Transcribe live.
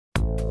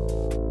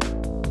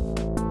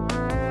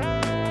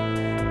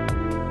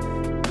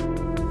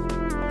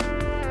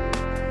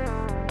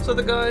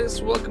other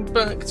guys, welcome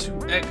back to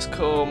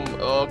XCOM.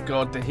 Oh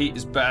god, the heat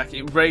is back.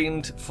 It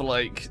rained for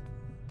like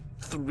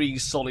 3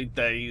 solid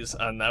days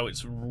and now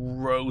it's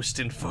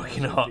roasting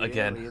fucking hot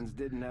again.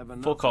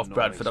 Fuck off,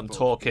 Bradford, I'm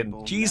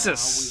talking.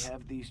 Jesus! We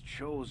have these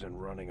chosen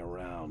running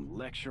around,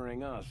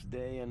 lecturing us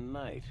day and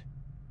night.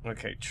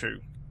 Okay,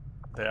 true.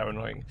 They are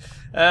annoying.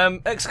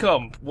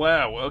 XCOM,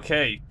 wow,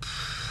 okay.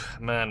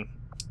 Man,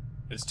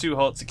 it's too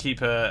hot to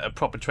keep a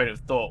proper train of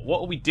thought.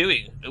 What are we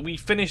doing? We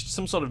finished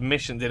some sort of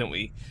mission, didn't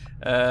we?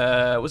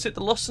 Was it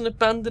the Lost and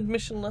Abandoned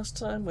mission last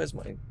time? Where's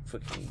my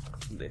fucking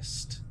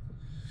list?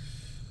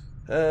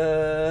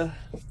 Oh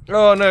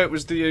no, it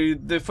was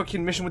the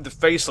fucking mission with the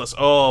faceless.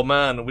 Oh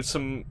man, with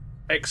some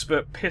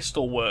expert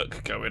pistol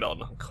work going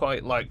on.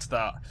 Quite liked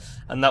that.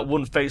 And that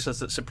one faceless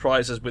that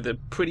surprised us with a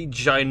pretty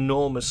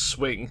ginormous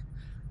swing.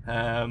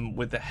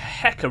 With a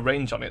heck of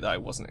range on it that I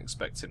wasn't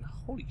expecting.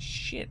 Holy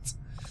shit.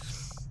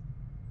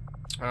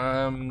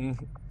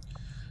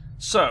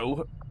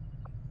 So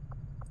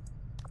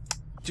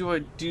do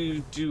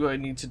I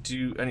need to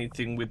do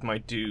anything with my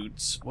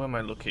dudes? Where am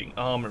I looking?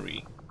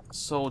 Armory,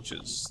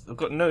 soldiers. I've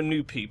got no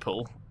new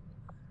people.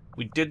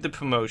 We did the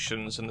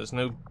promotions and there's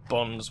no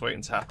bonds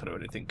waiting to happen or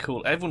anything.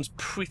 Cool. Everyone's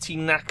pretty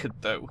knackered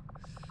though.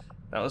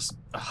 That was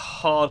a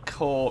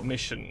hardcore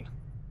mission.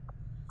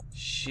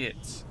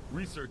 Shit.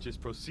 Research is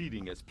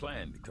proceeding as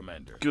planned,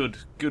 Commander.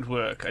 Good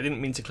work. I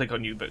didn't mean to click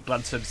on you, but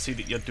glad to see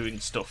that you're doing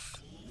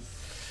stuff.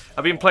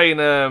 I've been playing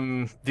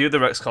the other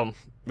XCOM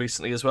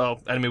recently as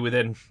well, Enemy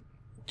Within,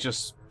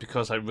 just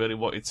because I really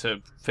wanted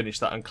to finish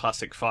that on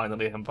Classic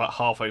finally. I'm about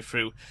halfway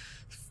through.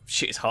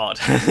 Shit is hard.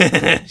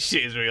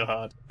 Shit is real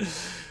hard.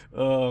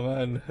 Oh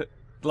man.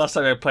 Last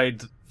time I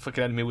played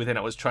fucking Enemy Within,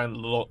 I was trying the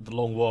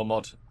Long War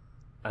mod,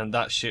 and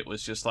that shit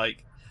was just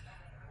like...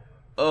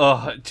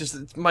 Oh,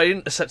 just my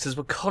interceptors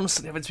were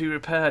constantly having to be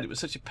repaired. It was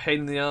such a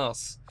pain in the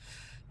arse.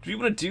 Do we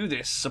want to do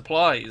this?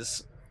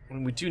 Supplies. I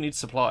mean, we do need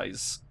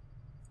supplies.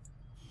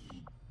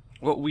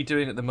 What are we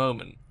doing at the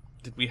moment?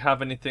 Did we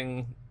have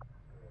anything?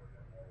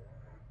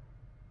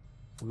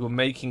 We were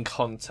making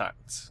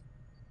contact.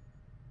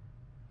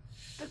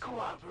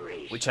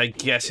 Which I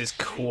guess is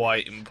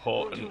quite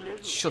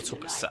important. Shut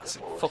up,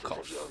 assassin. Fuck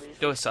off.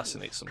 Go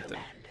assassinate something.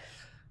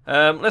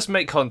 Let's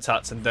make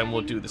contact and then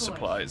we'll do the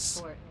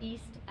supplies.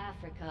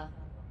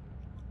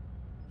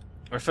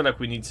 I feel like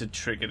we need to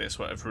trigger this,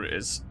 whatever it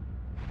is.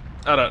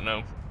 I don't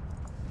know.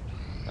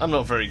 I'm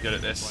not very good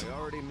at this.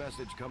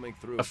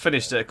 I've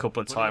finished it a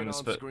couple of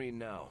times, but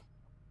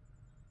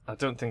I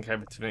don't think I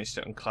ever finished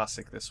it on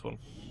Classic, this one.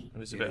 It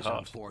was a bit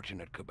hard.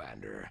 Unfortunate,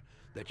 Commander,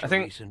 that your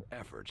recent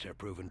efforts have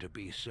proven to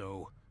be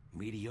so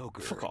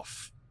mediocre. Fuck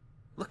off.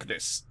 Look at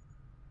this.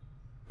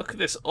 Look at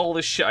this, all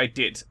this shit I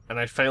did, and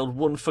I failed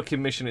one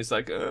fucking mission. It's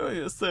like, oh,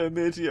 you're so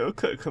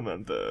mediocre,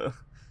 Commander.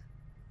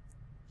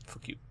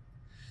 Fuck you.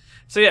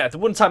 So yeah, the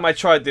one time I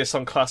tried this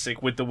on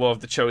Classic with the War of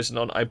the Chosen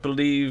on, I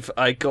believe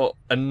I got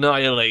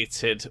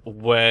annihilated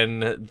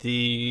when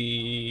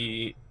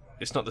the...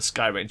 It's not the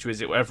Sky Ranger, is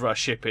it? Wherever our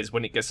ship is,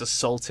 when it gets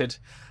assaulted.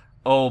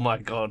 Oh my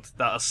god,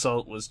 that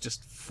assault was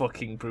just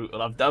fucking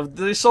brutal.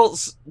 The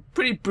assault's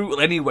pretty brutal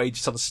anyway,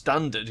 just on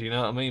standard, you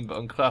know what I mean? But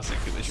on Classic,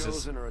 it was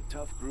just...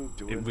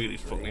 It really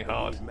fucked me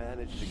hard.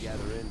 Managed to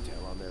gather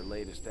intel on their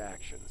latest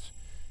actions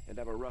and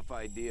have a rough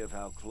idea of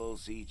how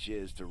close each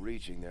is to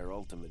reaching their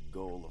ultimate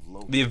goal of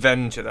local... The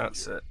Avenger,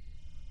 that's it.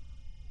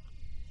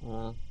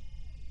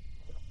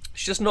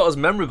 It's just not as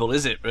memorable,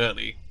 is it,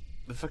 really?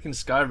 The fucking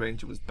Sky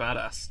Ranger was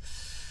badass.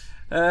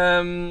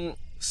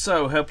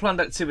 So, her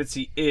planned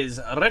activity is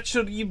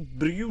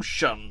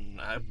Retribution,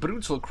 a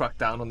brutal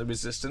crackdown on the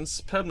Resistance,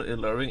 permanently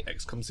lowering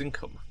XCOM's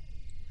income.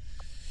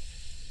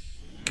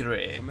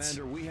 Great.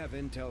 Commander, we have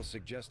intel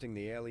suggesting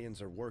the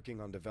aliens are working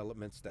on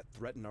developments that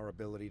threaten our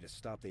ability to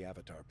stop the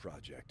Avatar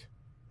project.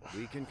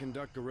 We can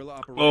conduct guerrilla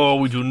operations. Oh,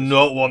 we do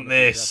not want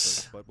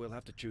this. But we'll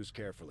have to choose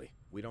carefully.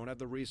 We don't have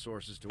the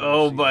resources to.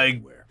 Oh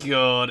my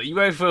god. Are you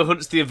ready for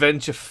Hunts the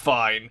Avenger?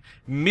 Fine.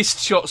 Missed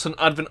shots on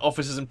Advent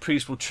officers and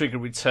priests will trigger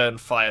return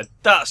fire.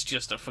 That's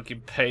just a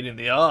fucking pain in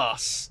the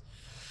arse.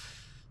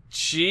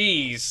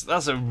 Jeez,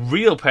 that's a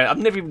real pain. I've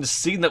never even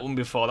seen that one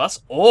before.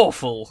 That's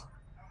awful.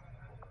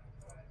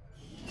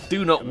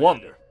 Do not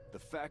want. The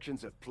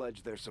factions have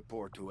pledged their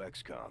support to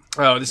XCOM.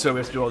 Oh, this is where we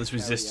have to do all this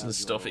resistance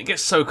stuff. It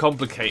gets so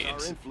complicated.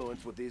 Our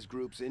influence with these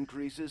groups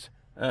increases.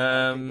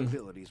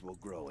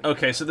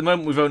 Okay, so at the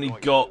moment we've only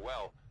got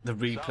the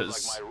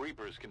Reapers. Like my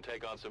Reapers can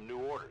take on some new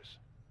orders.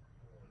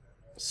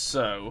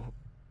 So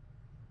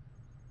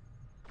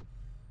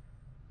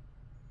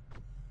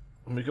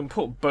we can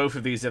put both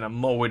of these in. I'm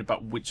more worried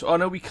about which... Oh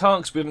no, we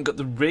can't because we haven't got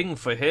the ring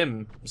for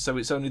him. So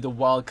it's only the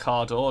wild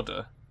card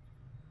order.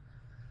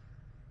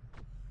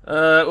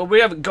 Well,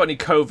 we haven't got any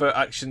covert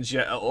actions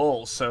yet at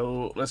all,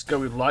 so let's go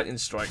with Lightning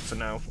Strike for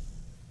now.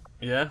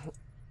 Yeah?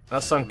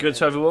 That sound good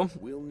to everyone?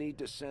 We'll need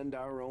to send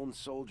our own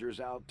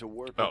soldiers out to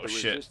work Oh, with the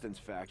shit. resistance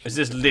faction. Is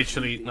this to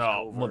literally... defeat these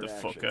No, covert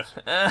motherfucker.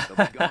 actions.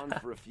 They'll be gone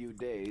for a few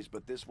days,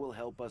 but this will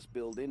help us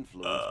build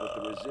influence with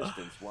the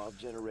resistance while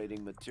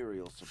generating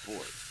material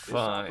support.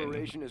 Fine. This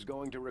operation is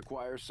going to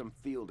require some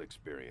field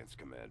experience,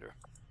 Commander.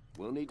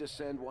 We'll need to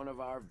send one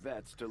of our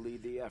vets to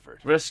lead the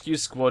effort. Rescue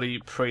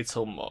Squaddy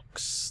Praetor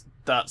Mox.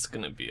 That's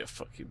gonna be a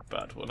fucking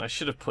bad one. I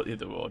should have put the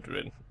other order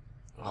in.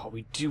 Oh,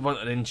 we do want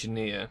an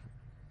engineer.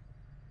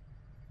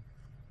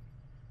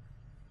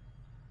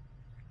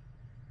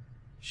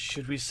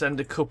 Should we send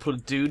a couple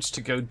of dudes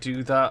to go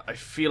do that? I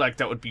feel like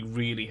that would be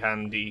really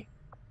handy.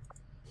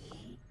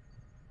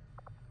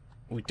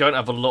 We don't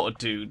have a lot of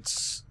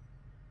dudes.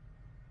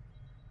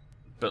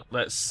 But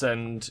let's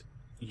send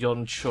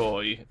Yon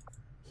Choi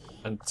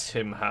and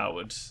Tim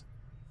Howard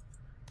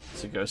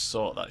to go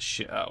sort that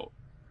shit out.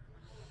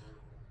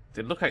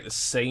 They look like the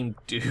same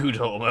dude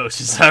almost.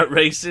 Is that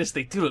racist?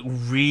 They do look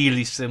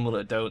really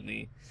similar, don't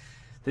they?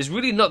 There's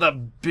really not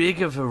that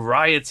big a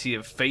variety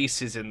of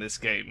faces in this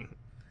game.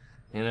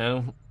 You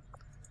know?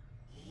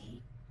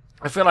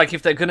 I feel like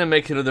if they're going to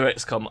make another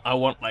XCOM, I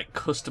want like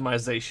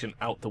customization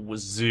out the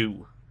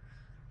wazoo.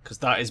 Because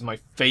that is my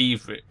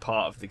favourite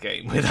part of the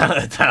game,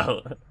 without a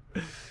doubt.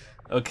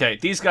 Okay,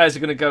 these guys are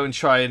going to go and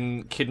try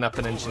and kidnap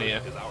an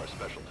engineer. Is our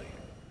specialty.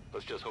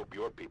 Let's just hope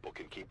your people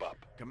can keep up.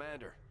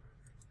 Commander,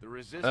 the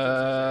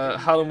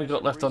resistance how long we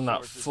got left on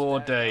that?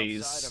 4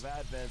 days.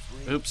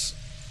 Oops.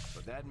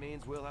 But that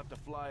means we'll have to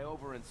fly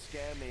over and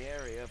scan the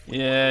area.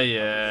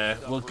 Yeah.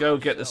 We'll go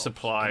get the Commander,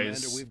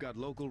 supplies. we've got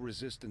local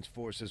resistance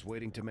forces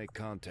waiting to make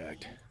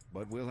contact,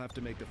 but we'll have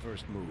to make the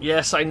first move.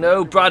 Yes, I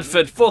know,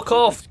 Bradford. Fuck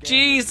off.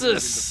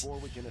 Jesus.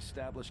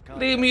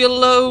 Leave me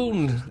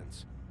alone.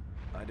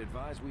 I'd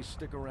advise we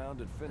stick around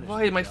and finish.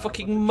 Why, the my job,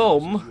 fucking but the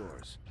mum? choice is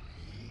yours.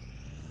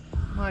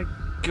 My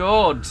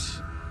God.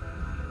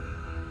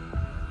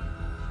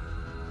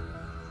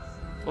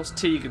 What's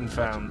Tegan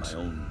found? My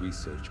own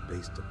research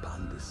based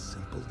upon this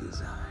simple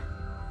design.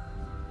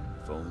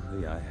 If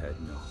only I had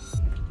known.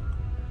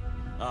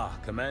 Ah,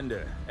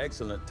 Commander,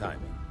 excellent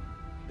timing.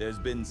 There's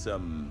been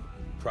some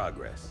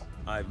progress.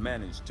 I've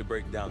managed to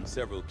break down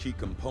several key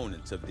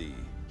components of the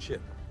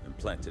chip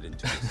implanted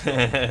into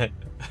the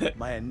skull.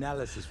 My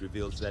analysis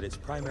reveals that its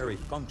primary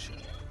function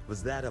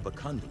was that of a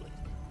conduit,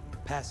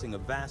 passing a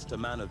vast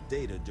amount of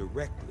data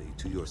directly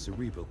to your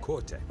cerebral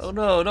cortex. Oh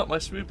no, not my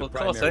cerebral The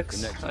primary cortex.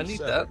 connection I need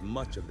severed, that.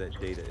 Much of that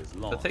data is For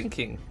lost.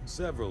 thinking.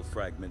 Several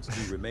fragments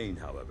do remain,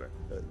 however.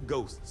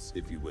 Ghosts,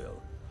 if you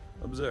will.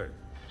 Observe.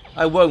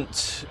 I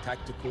won't.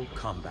 Tactical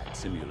combat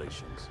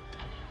simulations.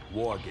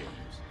 War games.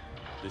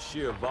 The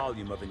sheer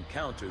volume of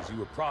encounters you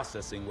were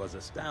processing was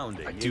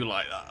astounding. I do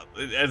like that.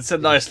 It's a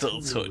nice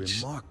little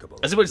touch. Remarkable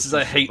As much as that I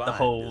you hate the survived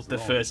whole as the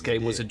long first as you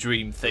game was a did.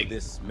 dream Though thing.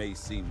 this may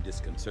seem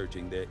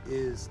disconcerting, there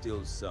is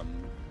still some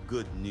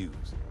good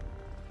news.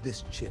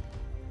 This chip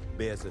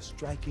bears a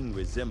striking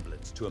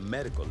resemblance to a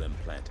medical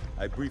implant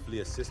I briefly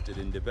assisted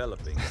in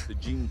developing at the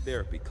gene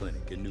therapy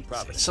clinic in New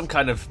Providence. Some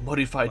kind of My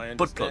modified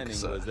butt plug.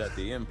 understanding was that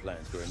the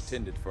implants were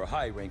intended for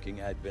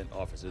high-ranking Advent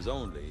officers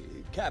only,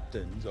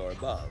 captains or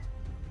above.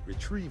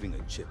 Retrieving a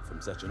chip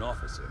from such an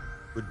officer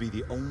would be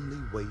the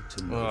only way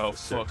to know Oh for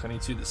certain. fuck! I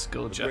need to do the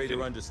skull A greater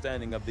jacking.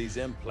 understanding of these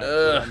implants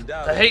would I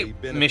undoubtedly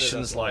hate benefit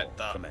missions us like all,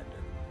 that. Commander.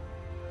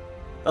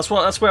 That's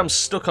where I'm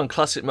stuck on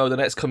classic mode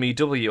and XCOM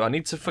EW. I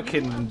need to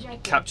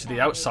fucking capture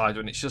the outsider,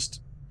 and it's just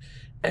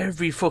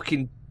every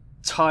fucking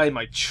time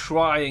I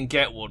try and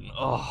get one,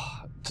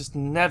 oh, it just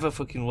never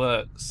fucking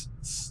works.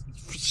 It's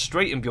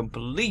frustrating beyond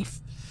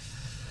belief.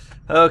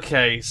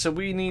 Okay, so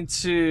we need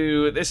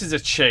to... This is a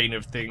chain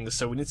of things.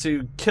 So we need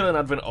to kill an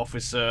Advent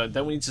officer,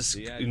 then we need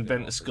to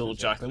invent a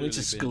skulljack, then we need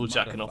to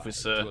skulljack an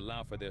officer, To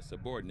allow for their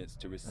subordinates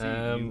to receive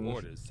new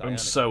orders and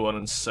so on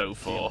and so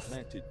forth. The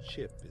implanted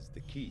chip is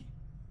the key.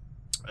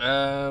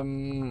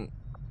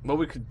 Well,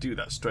 we could do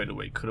that straight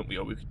away, couldn't we?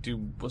 Or we could do...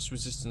 What's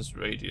resistance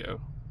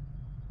radio?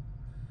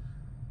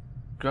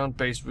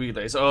 Ground-based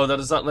relays. Oh,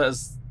 does that let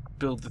us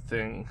build the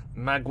thing?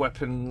 Mag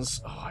weapons.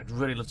 Oh, I'd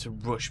really love to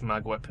rush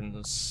mag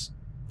weapons.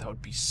 That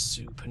would be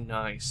super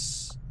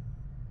nice.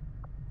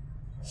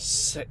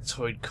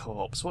 Sectoid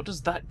corpse. What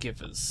does that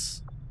give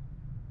us?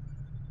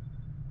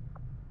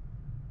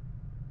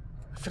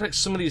 I feel like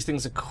some of these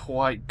things are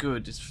quite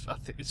good. I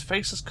think is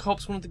Faceless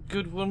Corpse one of the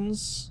good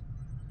ones?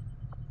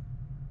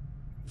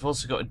 We've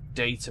also got a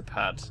data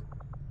pad.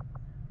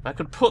 I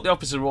could put the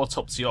officer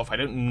autopsy off. I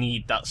don't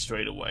need that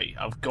straight away.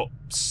 I've got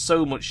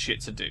so much shit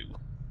to do.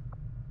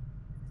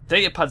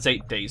 Data pad's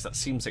 8 days. That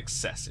seems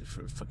excessive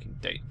for a fucking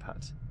data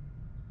pad.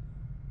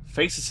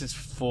 Faceless is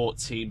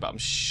 14, but I'm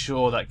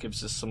sure that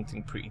gives us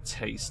something pretty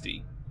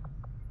tasty.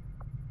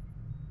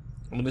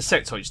 I mean, the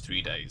sectoid's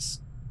 3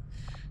 days.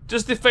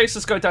 Does the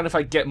Faceless go down if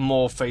I get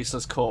more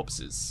Faceless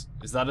corpses?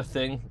 Is that a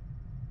thing?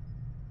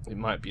 It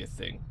might be a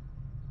thing.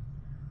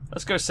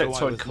 Let's go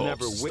sectoid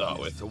corpse to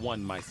start with. To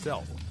one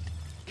myself.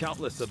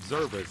 Countless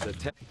observers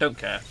Don't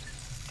care.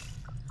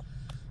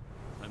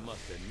 I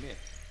must admit,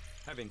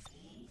 having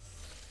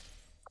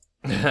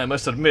I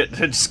must admit,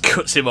 it just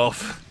cuts him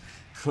off.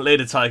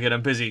 Later, Tiger,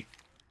 I'm busy.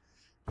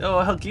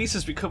 Oh, Helgis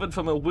has recovered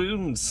from her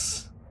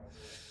wounds.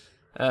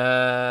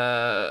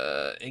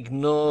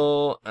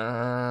 Ignore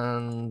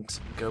and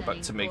go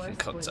back to making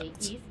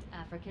contact. East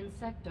African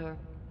sector.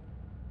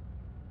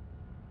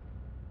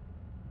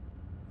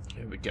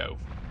 Here we go.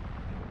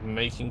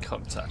 Making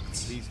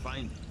contact. These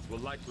findings will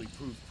likely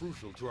prove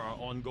crucial to our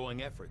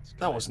ongoing efforts.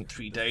 That wasn't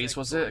 3 days,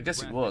 was it? I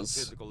guess it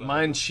was.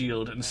 Mind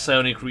shield and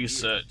psionic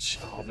research.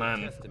 Oh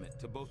man.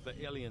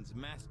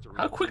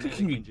 How quickly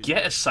can you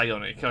get a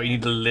psionic? Oh, you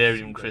need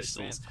delirium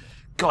crystals.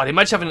 God,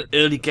 imagine having an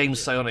early game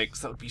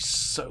psionics. That would be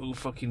so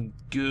fucking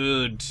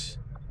good.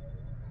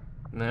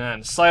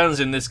 Man, scions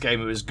in this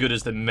game are as good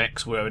as the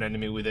mechs were in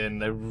Enemy Within.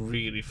 They're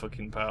really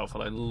fucking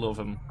powerful. I love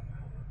them.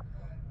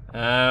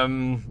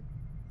 I'm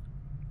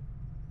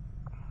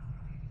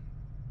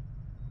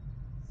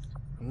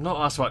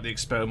not asked about the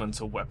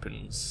experimental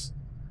weapons.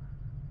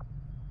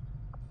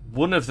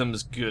 One of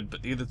them's good,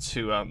 but the other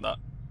two aren't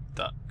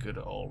that good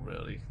at all,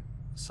 really.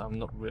 So I'm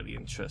not really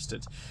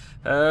interested.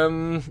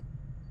 Oh,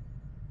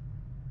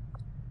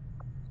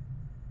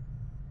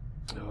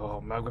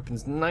 mag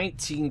weapons,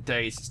 19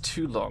 days. It's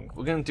too long.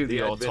 We're going to do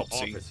the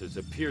autopsy. Officers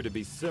appear to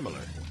be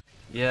similar.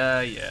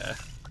 Yeah.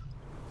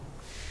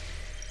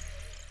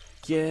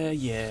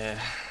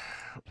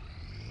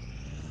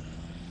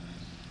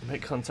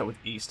 Make contact with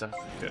East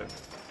Africa.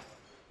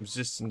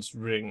 Resistance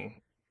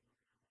ring.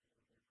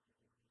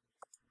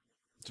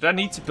 Did I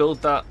need to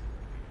build that?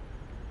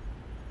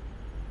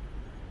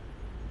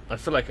 I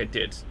feel like I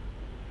did.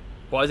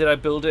 Why did I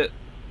build it?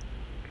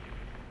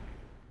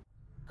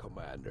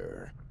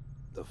 Commander,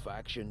 the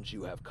factions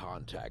you have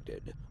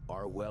contacted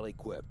are well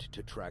equipped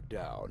to track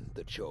down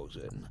the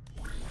Chosen.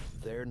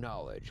 Their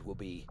knowledge will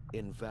be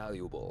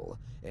invaluable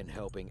in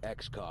helping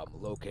XCOM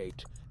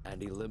locate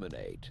and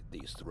eliminate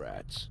these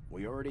threats.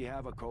 We already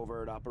have a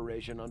covert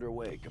operation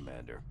underway,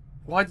 Commander.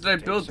 Why did I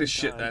build this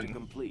shit then?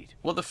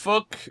 What the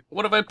fuck?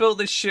 What have I built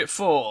this shit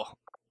for?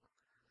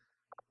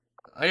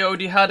 I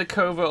already had a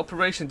covert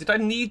operation. Did I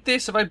need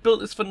this? Have I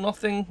built this for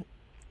nothing?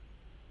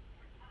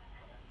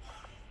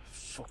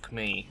 Fuck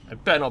me. I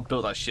better not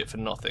build that shit for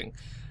nothing.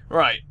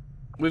 Right.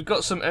 We've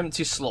got some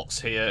empty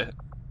slots here.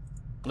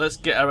 Let's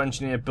get our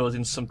engineer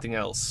building something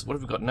else. What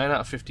have we got? 9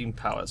 out of 15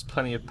 power. That's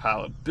plenty of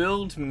power.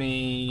 Build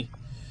me...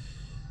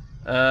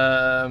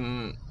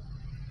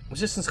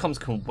 Resistance comms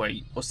can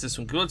wait. What's this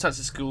one? Guerrilla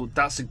Tactics School.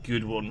 That's a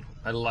good one.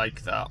 I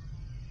like that.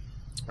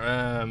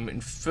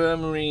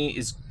 Infirmary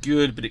is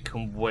good, but it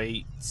can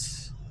wait.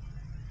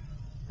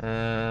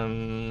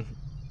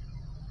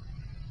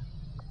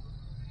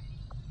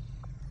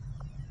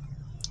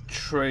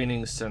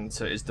 Training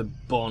Center is the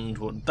bond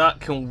one. That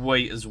can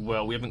wait as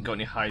well. We haven't got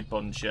any high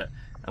bonds yet.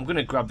 I'm going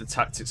to grab the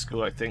Tactics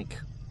School, I think.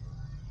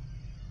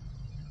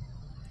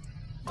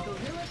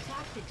 Guerrilla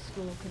Tactics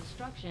School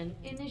construction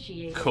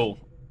initiated. Cool.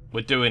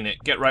 We're doing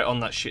it. Get right on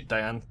that shit,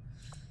 Diane.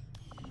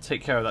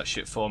 Take care of that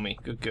shit for me.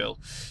 Good girl.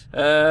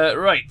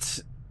 Right.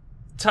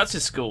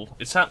 Tactics School.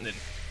 It's happening.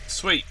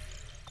 Sweet.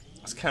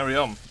 Let's carry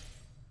on.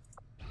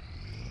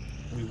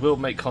 We will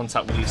make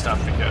contact with East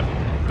Africa.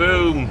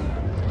 Boom!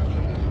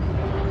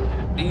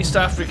 East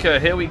Africa,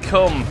 here we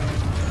come.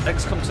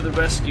 XCOM to the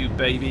rescue,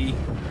 baby.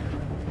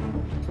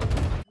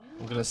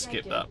 I'm gonna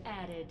skip that.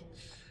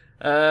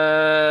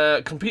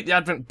 Complete the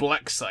Advent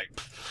Black Site.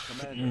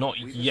 Commander, Not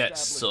we've yet,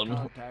 established son.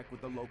 contact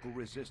with the local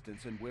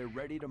resistance, and we're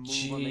ready to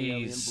move on the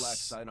alien black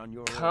site on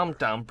your Calm order.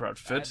 down,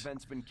 Bradford.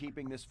 Advent's been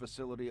keeping this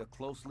facility a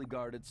closely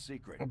guarded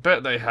secret. I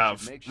bet they We should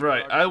have. make sure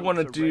Right, our I troops want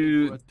to are ready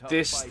do for a tough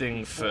this fight thing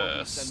before we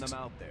first. send them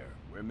out there.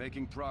 We're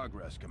making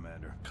progress,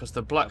 Commander. Because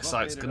the Black I've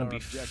Site's updated gonna our be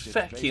objectives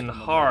based fecking on the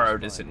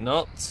hard, latest is it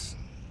findings.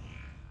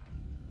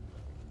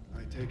 not?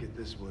 I take it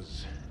this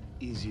was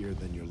easier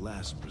than your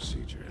last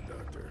procedure,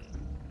 Doctor.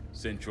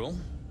 Central,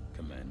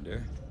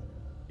 Commander.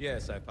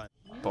 Yes, I find...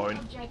 Point.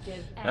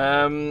 Objective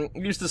added.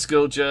 Use the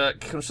Skulljack.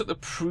 Construct the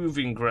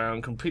Proving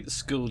Ground. Complete the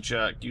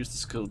Skulljack. Use the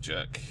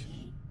Skulljack.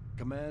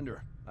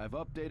 Commander, I've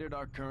updated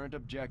our current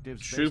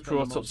objectives. Trooper based on the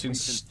most Autopsy and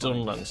recent Stun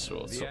findings. Lancer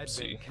The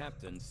Autopsy. Advent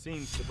captain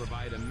seems to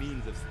provide a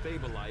means of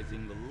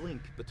stabilizing the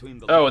link between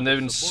the Oh, and they've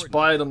local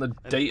inspired on the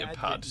subordinates and data Advent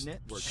pad.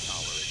 network tower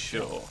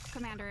Sure. itself.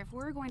 Commander, if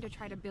we're going to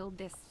try to build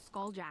this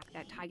skulljack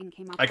that Tigan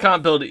came up I with,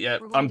 can't build it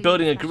yet. we're going I'm to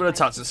building need a Guerrilla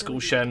specialized Tactics School,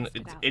 facility Shen. to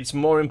test it out. It's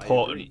more I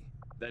important. agree.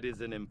 That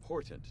is an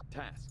important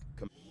task.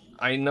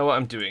 I know what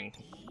I'm doing.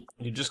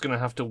 You're just gonna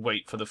have to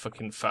wait for the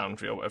fucking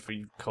foundry or whatever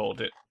you called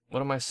it. What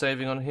am I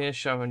saving on here?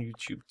 Show on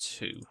YouTube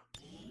 2.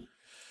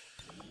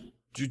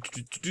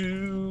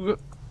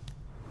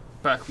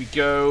 Back we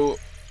go.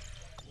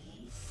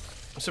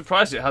 I'm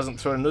surprised it hasn't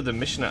thrown another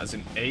mission at us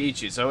in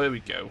ages. Oh, here we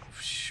go.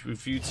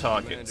 Review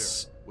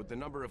targets. Commander, with the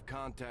number of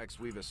contacts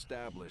we've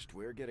established,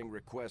 we're getting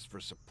requests for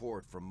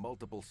support from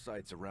multiple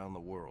sites around the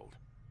world.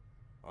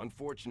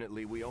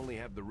 Unfortunately, we only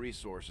have the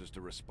resources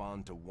to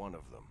respond to one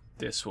of them.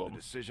 This The one.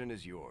 decision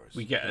is yours.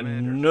 We get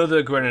Commander, another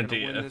if we're gonna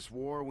Grenadier. win this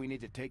war, we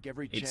need to take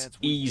every It's chance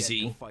we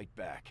easy. get to fight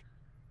back.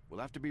 We'll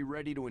have to be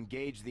ready to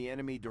engage the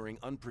enemy during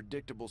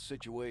unpredictable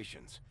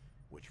situations.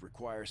 which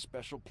requires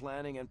special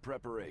planning and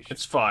preparation.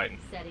 It's fine.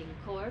 Setting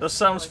course That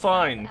sounds for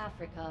fine. South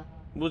Africa.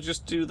 We'll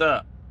just do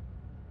that.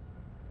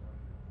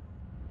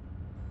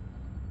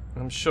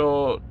 I'm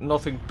sure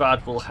nothing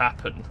bad will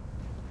happen.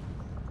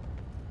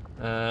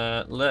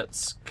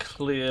 Let's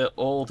clear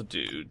all the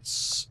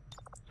dudes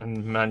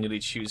and manually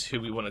choose who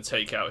we want to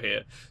take out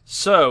here.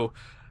 So,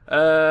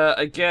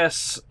 I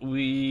guess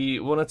we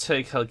want to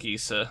take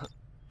Helgisa,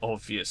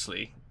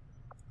 obviously.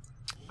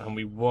 And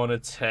we want to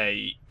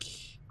take...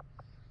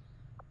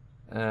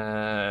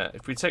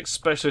 if we take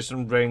Specialist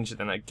and Ranger,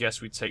 then I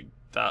guess we take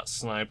that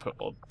sniper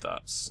or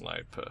that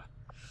sniper.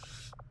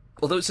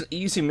 Although it's an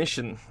easy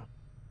mission,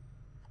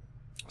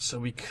 so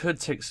we could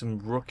take some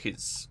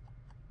rookies.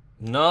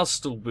 Nar's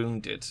still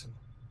wounded.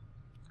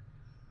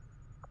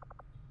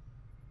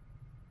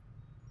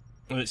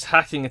 And it's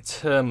hacking a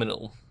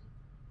terminal.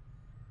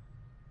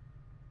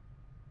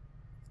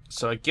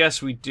 So I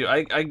guess we do...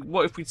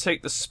 what if we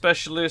take the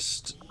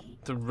Specialist,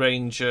 the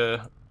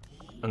Ranger,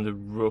 and the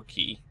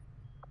Rookie?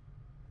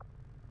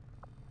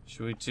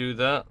 Should we do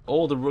that?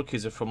 All the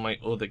rookies are from my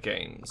other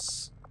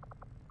games.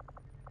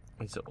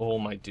 These are all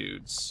my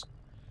dudes.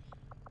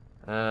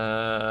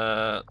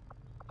 Let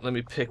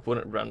me pick one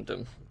at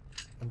random.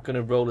 I'm going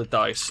to roll a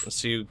dice and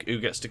see who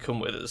gets to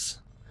come with us.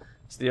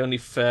 It's the only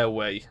fair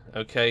way,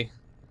 okay?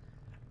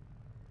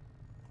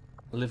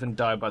 Live and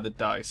die by the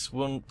dice.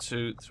 1,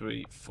 2,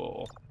 3,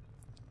 4.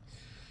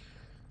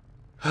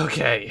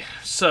 Okay,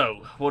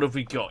 so what have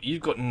we got?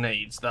 You've got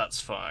nades, that's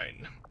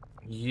fine.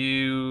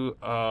 You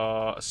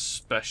are a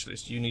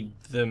specialist. You need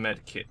the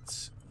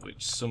medkit,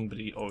 which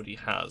somebody already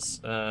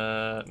has.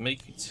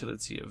 Make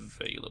utility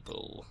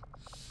available.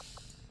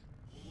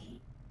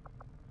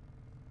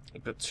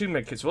 I've got 2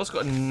 medkits. We've also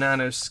got a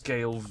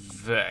nanoscale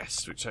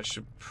vest, which I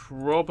should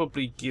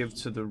probably give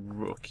to the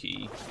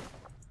rookie.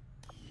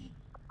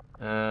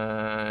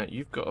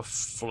 You've got a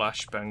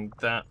flashbang.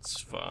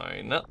 That's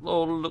fine. That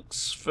all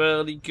looks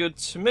fairly good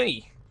to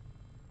me.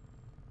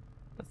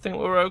 I think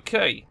we're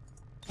okay.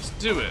 Let's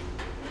do it.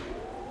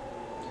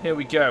 Here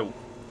we go.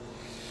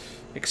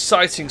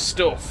 Exciting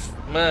stuff.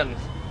 Man,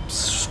 I'm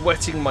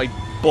sweating my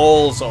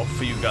balls off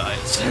for you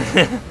guys.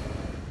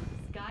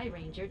 Sky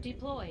Ranger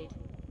deployed.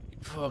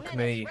 Fuck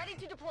me. Ready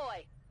to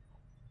deploy.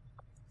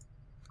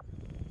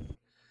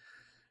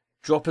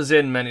 Drop us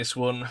in, Menace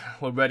 1.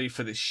 We're ready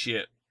for this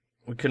shit.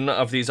 We cannot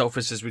have these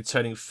officers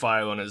returning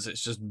fire on us.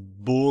 It's just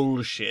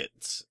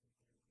bullshit.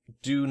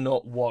 Do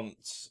not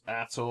want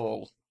at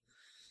all.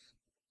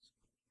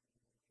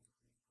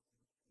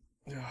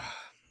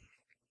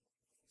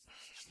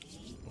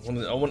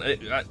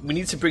 We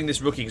need to bring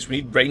this rookie because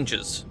we need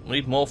rangers. We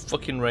need more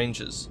fucking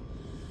rangers.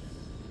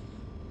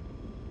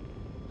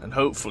 And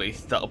hopefully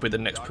that'll be the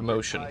next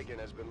promotion. Dr. Tigan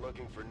has been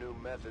looking for new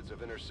methods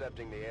of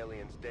intercepting the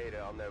aliens'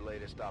 data on their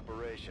latest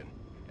operation,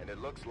 and it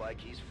looks like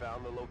he's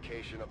found the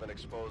location of an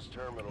exposed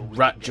terminal we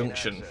Rat can gain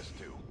Junction. access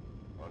to.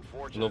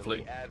 Unfortunately,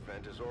 Lovely.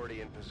 Advent is already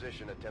in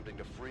position attempting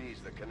to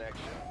freeze the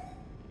connection.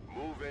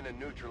 Move in and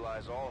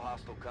neutralize all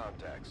hostile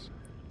contacts.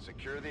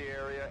 Secure the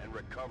area and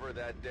recover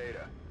that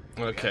data.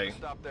 We have Okay. to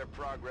stop their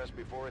progress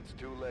before it's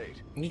too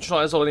late.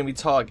 Neutralize all enemy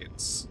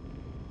targets.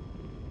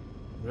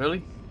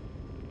 Really?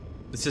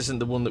 This isn't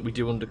the one that we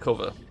do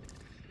undercover.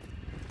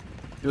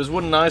 There was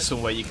one nicer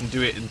way you can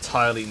do it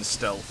entirely in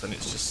stealth, and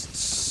it's just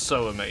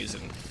so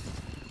amazing.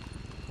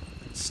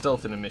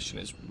 Stealth in a mission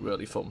is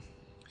really fun.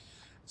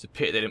 It's a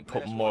pity they didn't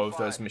put more of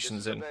those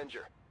missions in.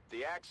 Avenger.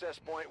 The access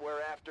point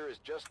we're after is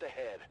just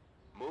ahead.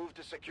 Move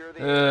to secure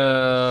the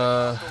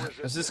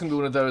Is this gonna be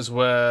one of those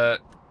where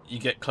you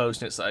get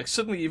close and it's like,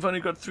 suddenly you've only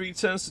got 3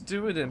 turns to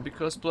do it in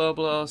because blah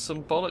blah,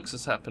 some bollocks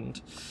has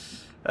happened.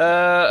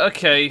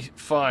 Okay,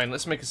 fine,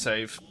 let's make a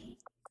save.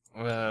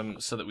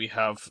 So that we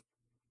have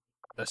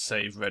a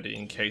save ready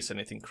in case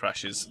anything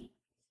crashes.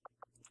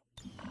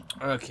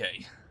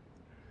 Okay.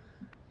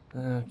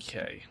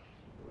 Okay.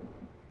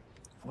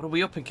 What are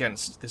we up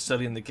against this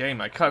early in the game?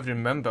 I can't even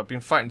remember. I've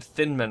been fighting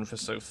thin men for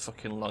so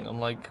fucking long. I'm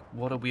like,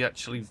 what are we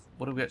actually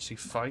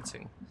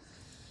fighting?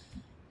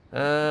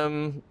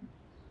 I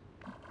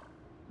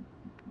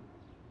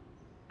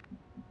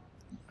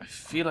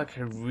feel like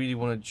I really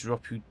want to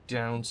drop you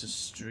down to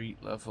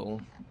street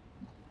level.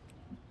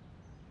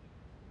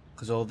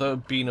 Because although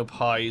being up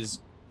high is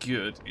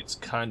good, it's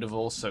kind of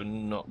also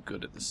not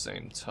good at the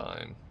same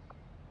time.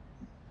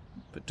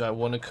 But do I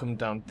want to come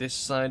down this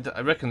side? I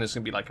reckon there's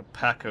going to be like a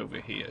pack over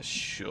here,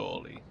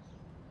 surely.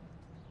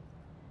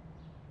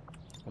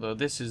 Although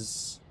this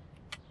is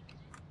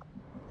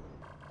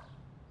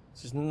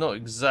not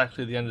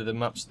exactly the end of the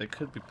map, so there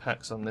could be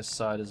packs on this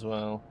side as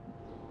well.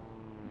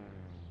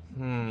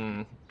 What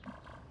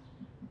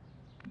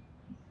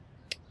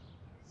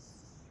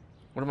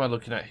am I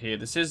looking at here?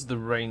 This is the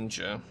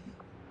Ranger.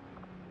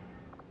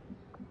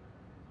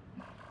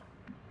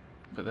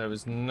 But there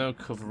is no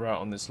cover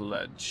out on this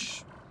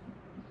ledge.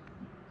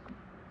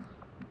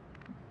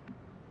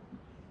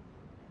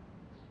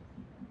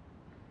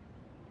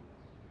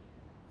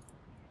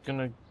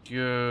 Gonna go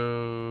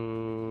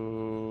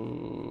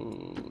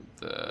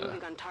there.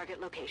 Moving on target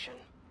location.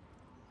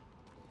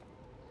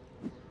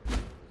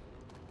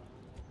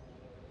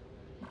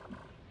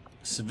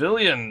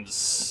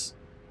 Civilians.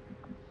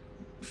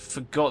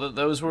 Forgot that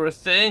those were a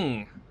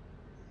thing.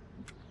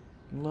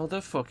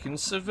 Motherfucking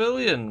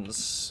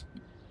civilians.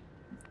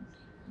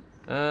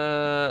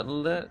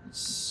 Let's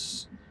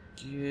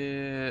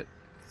get...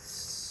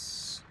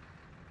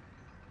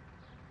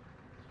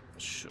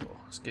 Sure,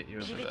 let's get you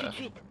over there.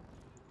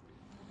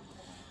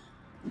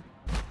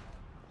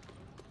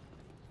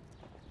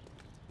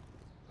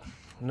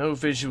 No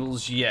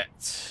visuals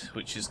yet,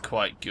 which is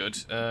quite good.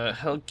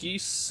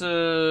 Helgisa...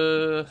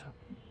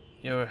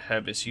 You're a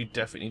Hebis, you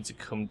definitely need to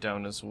come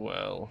down as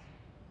well.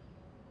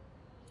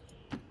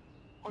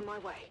 On my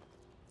way.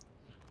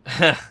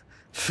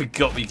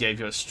 Forgot we gave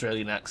you an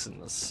Australian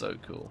accent, that's so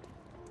cool.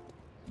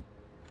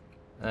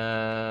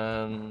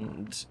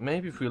 And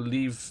maybe if we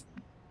leave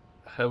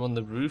her on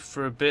the roof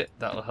for a bit,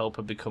 that'll help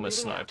her become a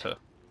sniper.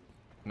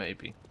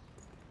 Maybe.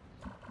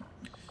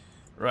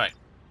 Right,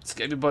 let's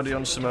get everybody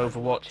on some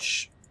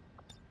Overwatch.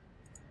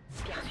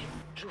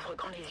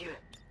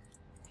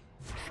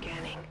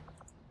 Scanning.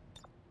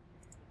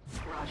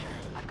 Roger,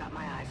 I've got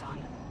my eyes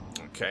on.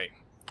 Okay.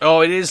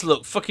 Oh, it is,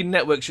 look, fucking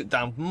network shut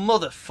down,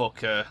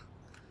 motherfucker.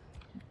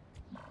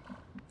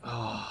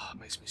 Oh, it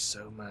makes me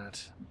so mad.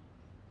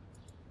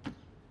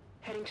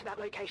 Heading to that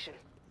location.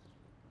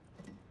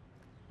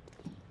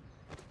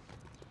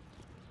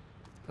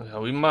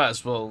 Oh, we might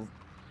as well...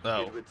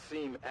 Oh. It would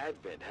seem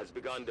Advent has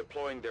begun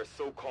deploying their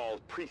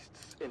so-called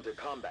priests into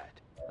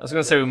combat. I was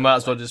going to say we might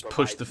as well just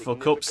push the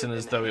fuck up, seeing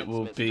as though it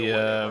will be,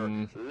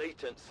 often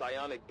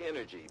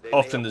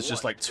there's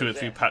just like 2 or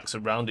 3 packs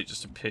around it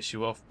just to piss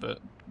you off, but...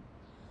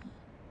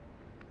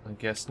 I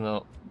guess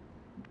not.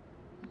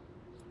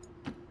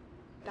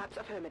 That's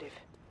affirmative.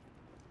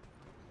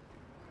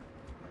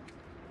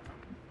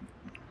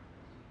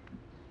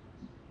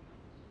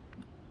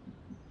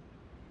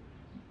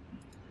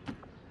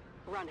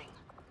 Running.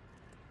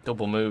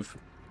 Double move.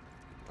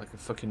 Like a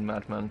fucking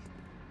madman.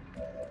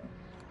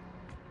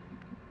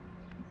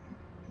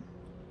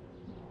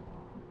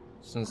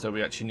 Since though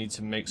we actually need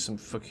to make some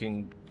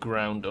fucking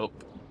ground up.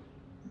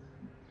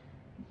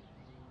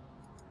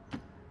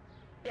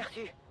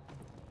 Perçu.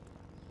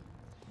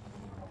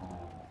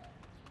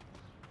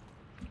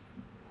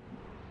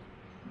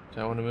 Do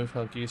I want to move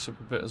Helgis up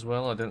a bit as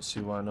well? I don't see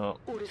why not.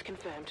 Orders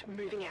confirmed.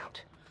 Moving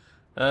out.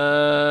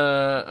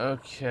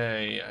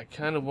 Okay. I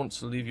kind of want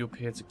to leave you up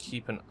here to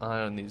keep an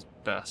eye on these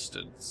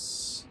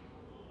bastards.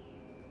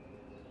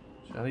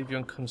 Should I leave you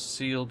on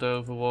concealed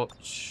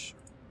Overwatch?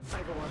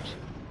 Overwatch.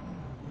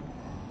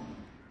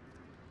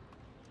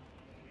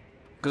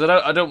 Because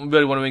I don't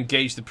really want to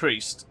engage the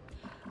priest.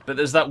 But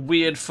there's that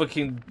weird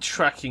fucking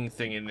tracking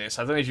thing in this.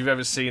 I don't know if you've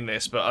ever seen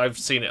this, but I've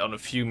seen it on a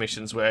few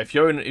missions where if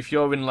you're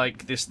in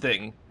like this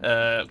thing,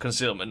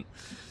 concealment,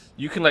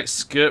 you can like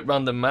skirt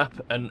around the map,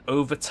 and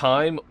over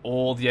time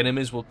all the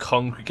enemies will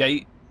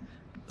congregate.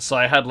 So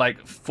I had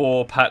like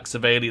 4 packs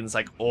of aliens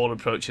like all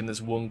approaching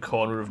this one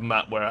corner of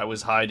map where I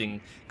was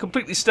hiding,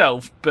 completely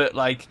stealth, but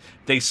like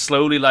they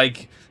slowly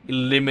like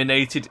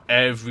eliminated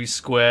every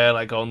square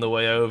like on the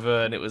way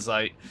over, and it was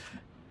like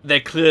they're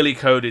clearly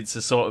coded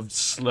to sort of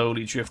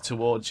slowly drift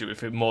towards you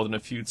if more than a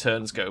few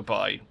turns go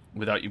by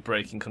without you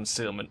breaking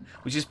concealment,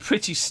 which is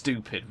pretty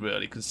stupid,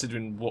 really,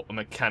 considering what a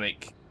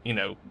mechanic, you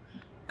know,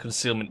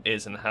 concealment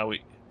is and how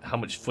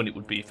much fun it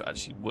would be if it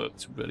actually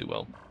worked really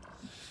well.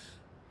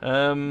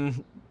 Oh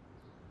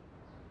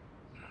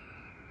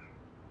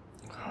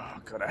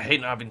god, I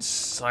hate not having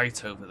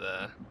sight over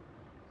there.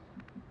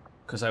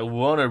 Because I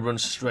want to run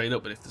straight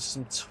up, but if there's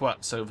some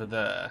twats over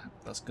there,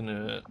 that's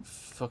gonna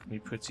fuck me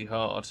pretty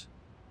hard.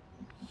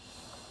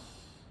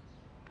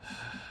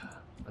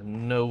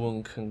 And no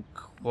one can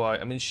quite...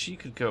 I mean, she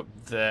could go up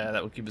there.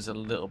 That would give us a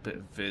little bit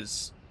of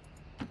viz.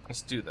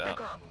 Let's do that.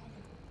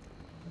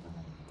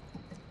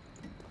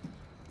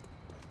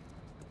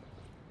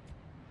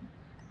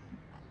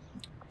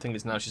 Thing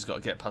is, now she's got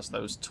to get past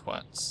those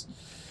twats.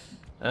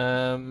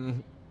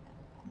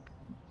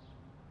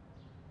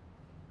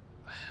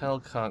 Hell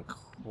can't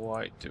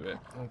quite do it.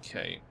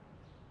 Okay.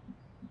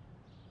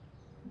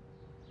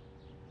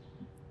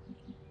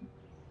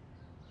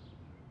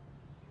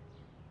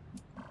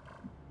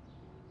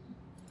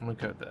 I'm gonna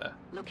go there.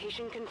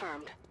 Location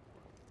confirmed.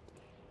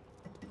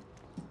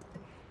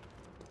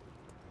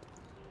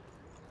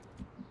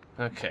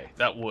 Okay,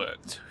 that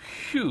worked.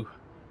 Phew.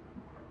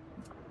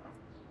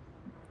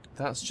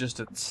 That's just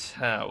a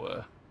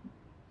tower.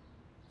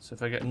 So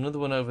if I get another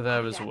one over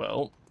there as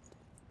well.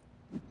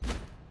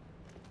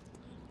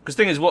 Because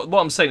the thing is, what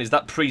I'm saying is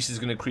that priest is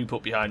going to creep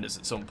up behind us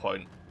at some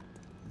point.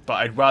 But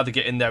I'd rather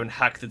get in there and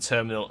hack the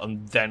terminal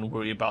and then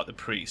worry about the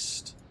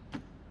priest.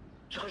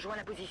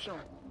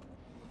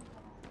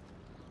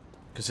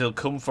 Because he'll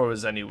come for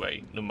us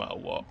anyway, no matter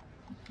what.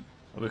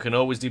 And we can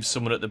always leave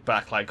someone at the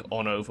back, like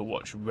on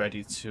Overwatch,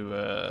 ready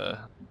to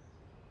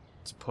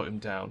put him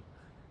down.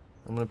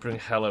 I'm going to bring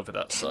Hell over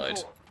that side.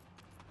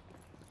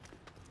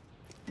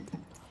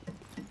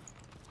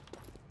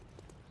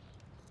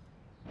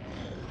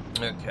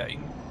 Okay.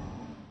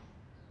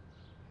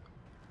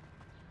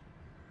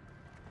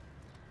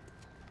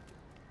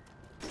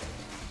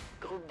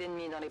 groupes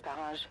d'ennemis dans les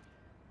parages.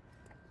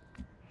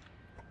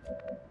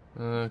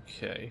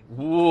 Okay.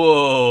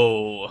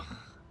 Whoa!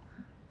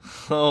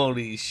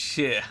 Holy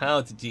shit,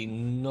 how did he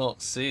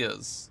not see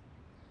us?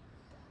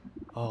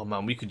 Oh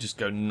man, we could just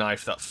go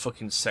knife that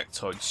fucking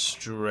sectoid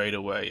straight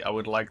away. I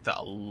would like that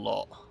a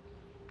lot.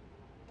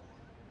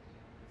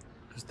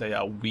 Because they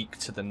are weak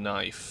to the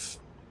knife.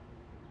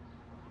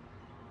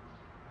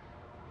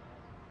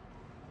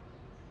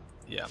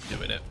 Yeah, I'm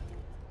doing it.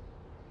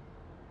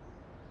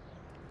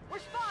 We're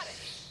spotted.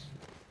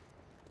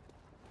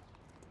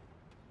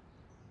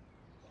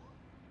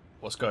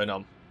 What's going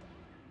on?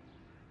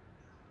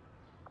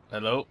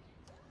 Hello?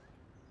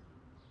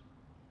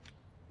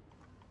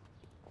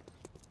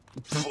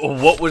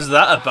 What was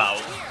that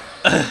about?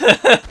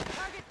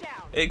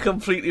 It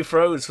completely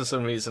froze for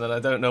some reason and I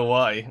don't know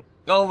why.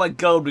 Oh my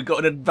god, we got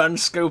an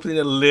advanced scope and an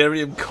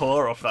Illyrium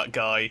core off that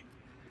guy.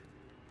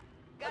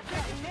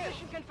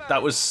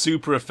 That was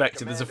super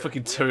effective. There's a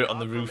fucking turret on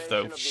the roof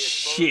though.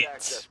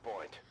 Shit.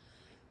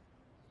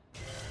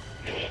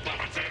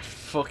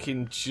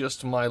 Fucking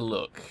just my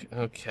luck.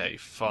 Okay,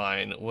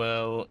 fine.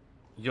 Well,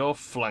 you're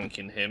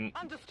flanking him.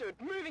 Understood.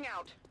 Moving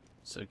out.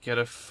 So get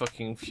a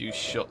fucking few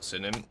shots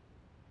in him.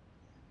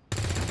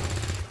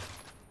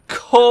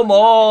 Come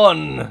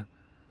on!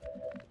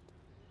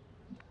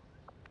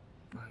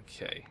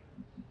 Okay.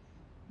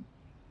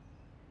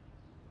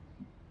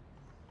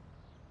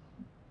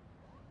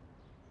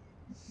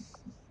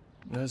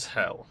 There's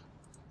hell.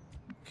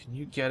 Can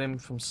you get him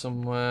from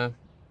somewhere?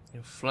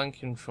 You're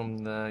flanking from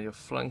there, you're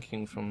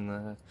flanking from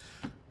there.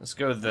 Let's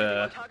go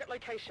there. Target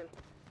location.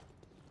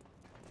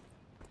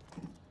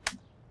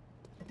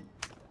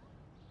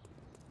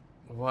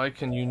 Why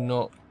can you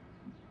not?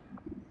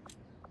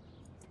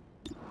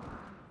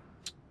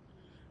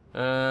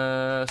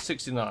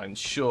 69,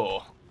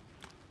 sure.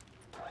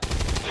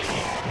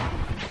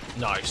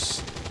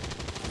 Nice.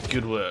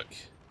 Good work.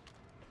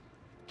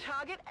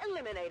 Target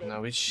eliminated.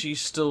 Now, is she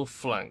still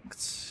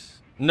flanked?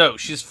 No,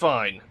 she's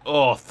fine.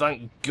 Oh,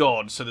 thank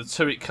God. So the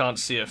turret can't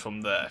see her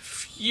from there.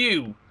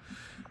 Phew!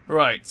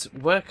 Right,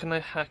 where can I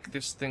hack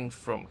this thing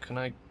from? Can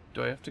I...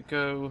 do I have to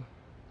go...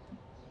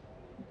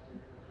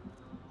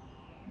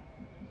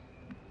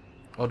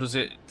 or does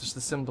it... does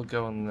the symbol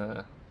go on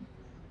there?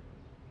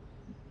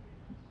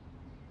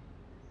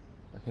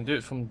 I can do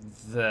it from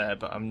there,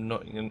 but I'm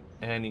not in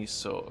any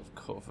sort of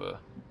cover.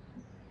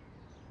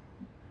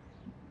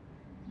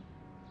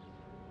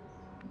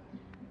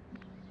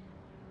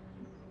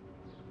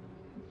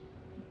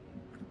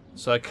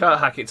 So I can't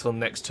hack it till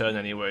next turn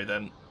anyway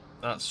then.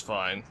 That's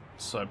fine.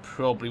 So I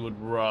probably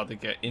would rather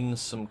get in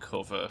some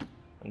cover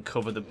and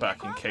cover the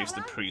back in case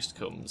the priest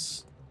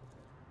comes.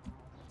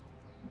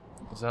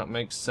 Does that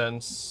make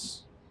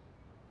sense?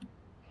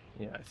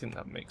 Yeah, I think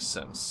that makes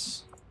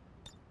sense.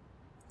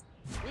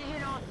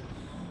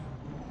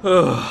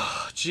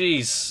 Oh,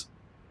 jeez.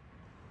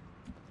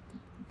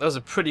 That was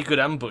a pretty good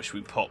ambush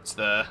we popped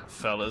there,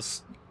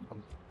 fellas.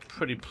 I'm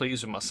pretty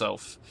pleased with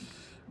myself.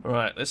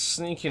 Right, let's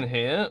sneak in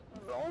here.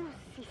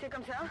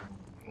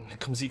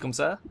 Comme ci, comme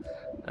ça.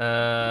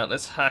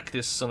 Let's hack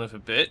this son of a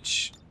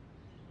bitch.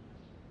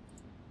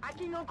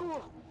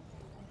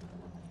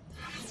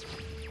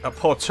 That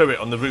poor turret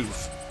on the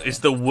roof is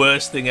the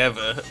worst thing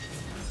ever.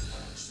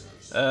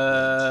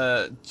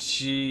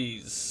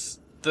 Jeez.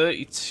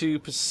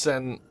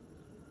 32%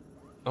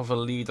 of a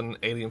lead on an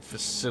alien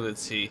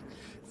facility.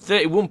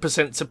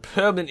 31% to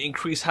permanent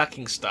increase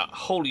hacking stat.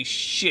 Holy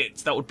shit,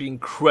 that would be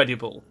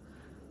incredible.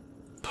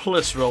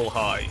 Plus roll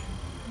high.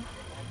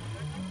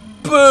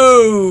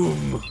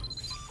 Boom!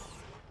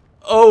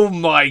 Oh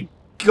my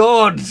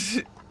god!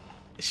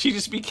 She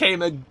just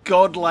became a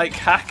godlike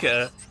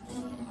hacker.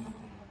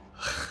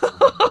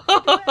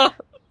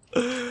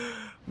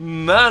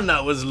 Man,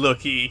 that was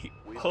lucky.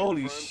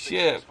 Holy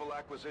shit.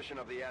 Acquisition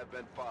of the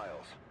Advent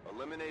files.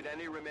 Eliminate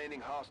any remaining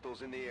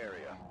hostiles in the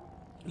area.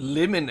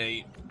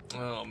 Eliminate?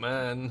 Oh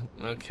man.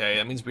 Okay,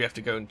 that means we have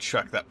to go and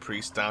track that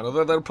priest down.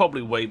 Although they'll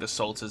probably wave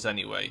assault us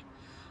anyway.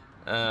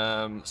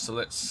 So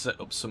let's set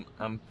up some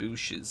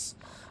ambushes.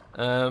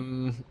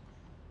 I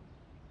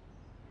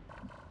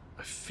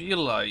feel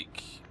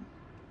like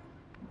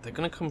they're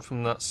going to come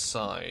from that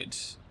side.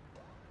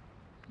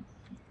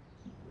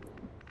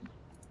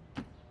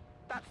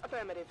 That's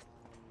affirmative.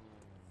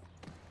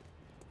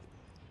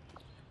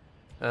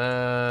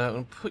 I'm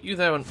going to put you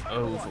there on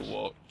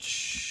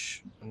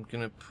Overwatch. I'm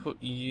going to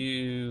put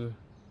you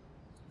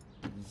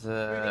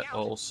there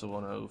also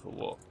on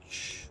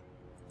Overwatch.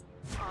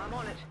 I'm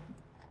on it.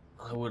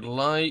 I would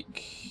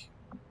like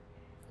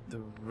the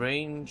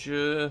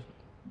Ranger.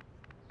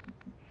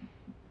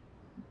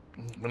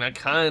 I mean, I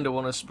kind of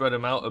want to spread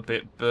them out a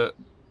bit, but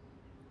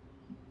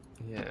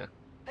yeah.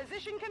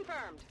 Position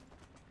confirmed.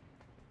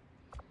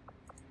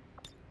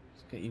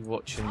 Let's get you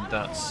watching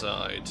that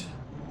side.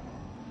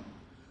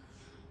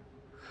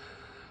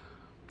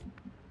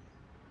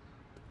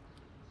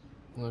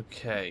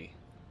 Okay.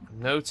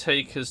 No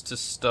takers to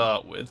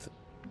start with.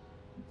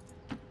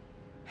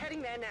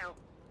 Heading there now.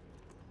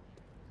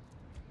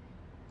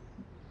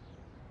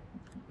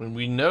 When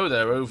we know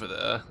they're over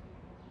there.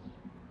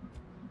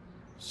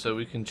 So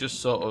we can just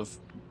sort of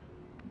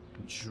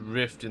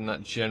drift in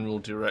that general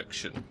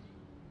direction.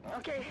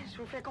 Okay, je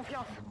vous fais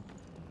confiance.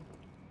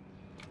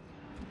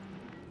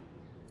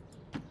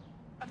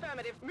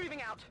 Affirmative,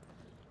 moving out.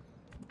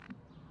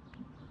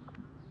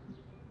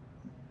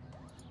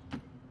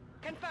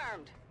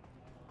 Confirmed.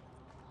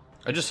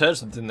 I just heard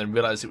something and then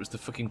realised it was the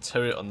fucking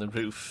turret on the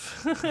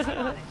roof. I'm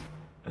on it.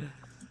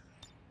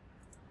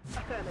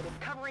 Affirmative,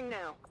 covering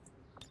now.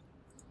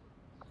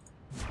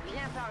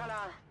 Viens par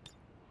là.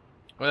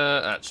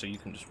 Actually, you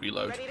can just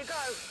reload. Ready to go.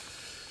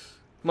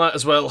 Might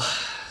as well.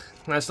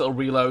 Nice little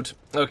reload.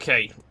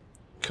 Okay.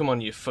 Come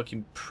on, you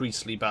fucking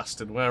priestly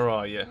bastard. Where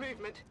are you?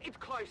 Movement, it's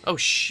close. Oh,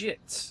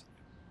 shit.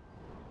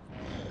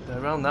 They're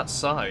around that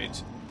side.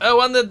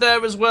 Oh, and they're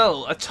there as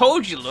well. I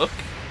told you, look.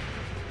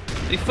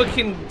 They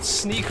fucking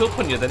sneak up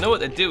on you. They know what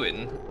they're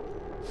doing.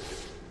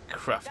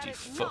 Crafty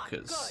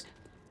fuckers.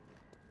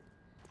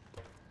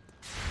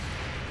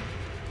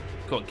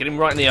 Go on, get him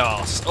right in the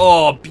arse.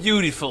 Oh,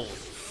 beautiful.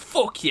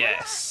 Fuck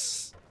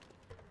yes.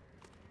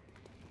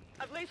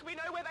 At least we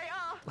know where they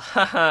are.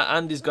 Haha,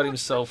 Andy's got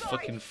himself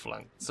fucking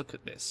flanked. Look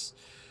at this.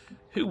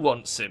 Who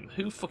wants him?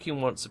 Who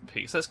fucking wants a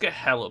piece? Let's get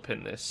hell up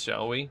in this,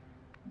 shall we?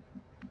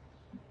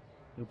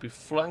 We'll be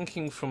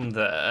flanking from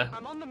there.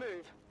 I'm on the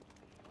move.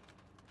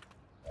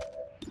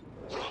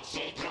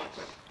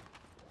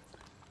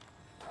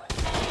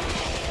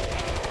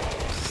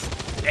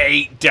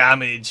 8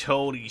 damage.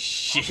 Holy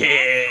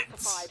shit.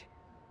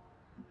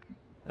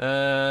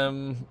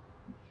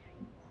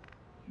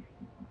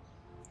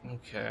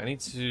 Okay, I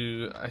need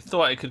to... I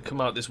thought I could come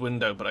out this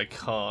window, but I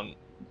can't.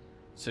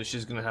 So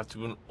she's going to have to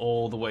run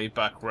all the way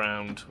back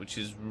round, which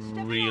is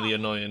really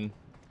annoying.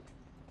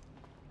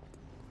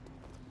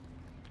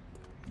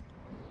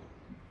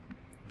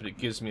 But it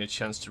gives me a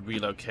chance to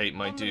relocate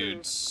my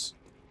dudes.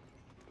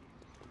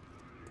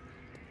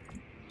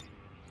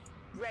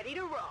 Ready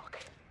to rock.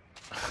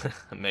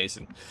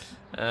 Amazing.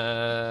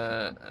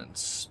 And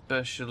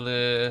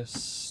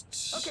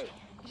specialist. Okay,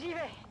 j'y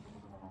vais.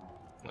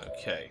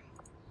 Okay.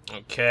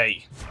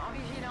 Okay.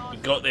 We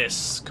got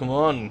this. Come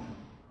on.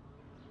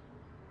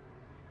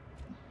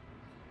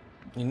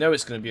 You know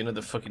it's going to be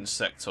another fucking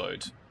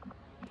sectoid.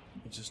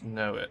 You just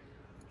know it.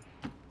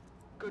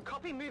 Good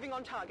copy, moving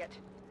on target.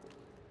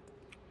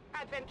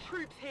 Advent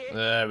troops here.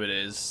 There it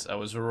is. I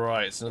was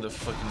right. It's another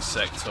fucking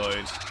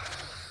sectoid.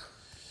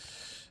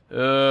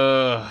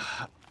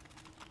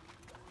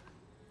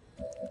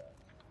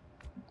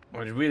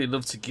 I'd really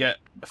love to get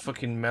a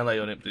fucking melee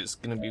on it, but it's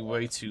going to be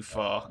way too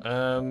far.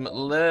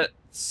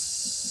 Let's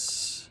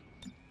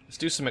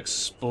do some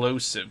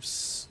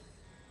explosives.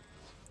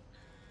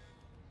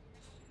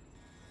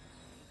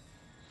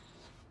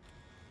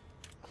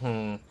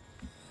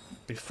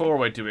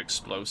 Before I do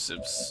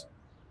explosives,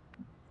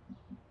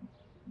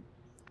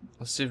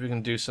 let's see if we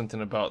can do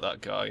something about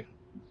that guy.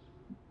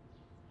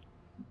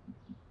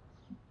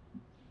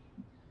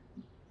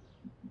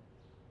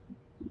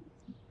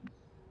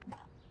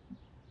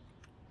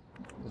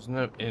 There's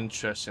no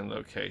interesting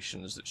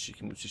locations that she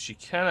can move to. She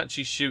can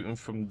actually shoot him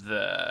from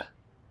there,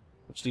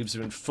 which leaves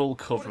her in full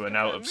cover and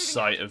out of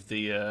sight of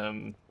the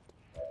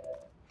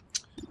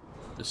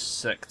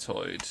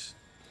sectoid.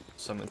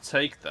 So I'm gonna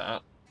take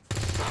that.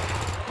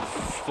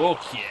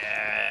 Fuck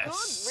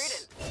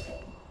yes!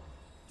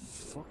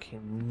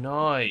 Fucking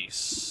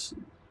nice.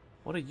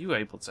 What are you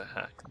able to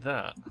hack?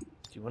 That?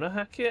 Do you want to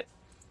hack it?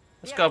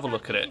 Let's go have a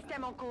look at it.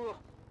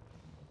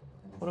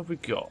 What have we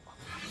got?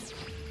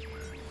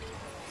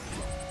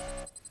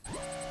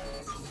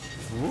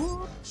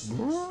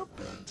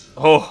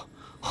 Oh,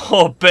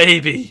 oh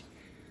baby!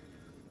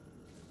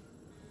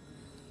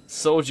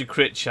 Soldier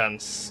crit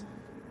chance.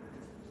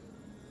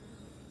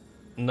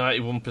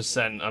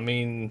 91%. I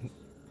mean,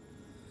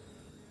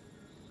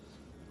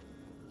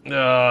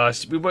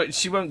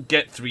 she won't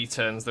get 3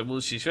 turns though, will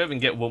she? She won't even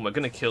get 1. We're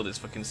gonna kill this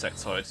fucking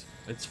sectoid.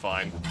 It's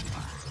fine.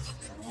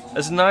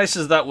 As nice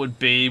as that would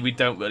be, we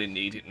don't really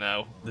need it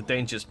now. The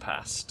danger's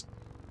past.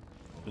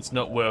 It's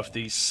not worth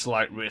the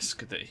slight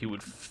risk that he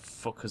would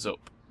fuck us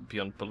up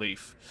beyond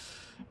belief.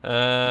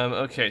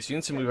 Okay, so you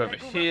need to move over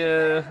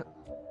here.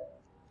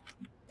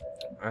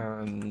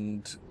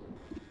 And...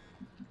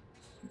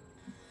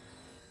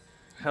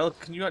 hell,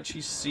 can you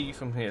actually see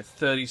from here?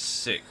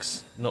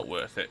 36. Not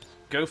worth it.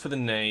 Go for the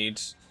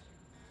nade.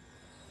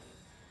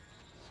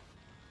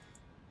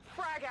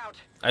 Frag out.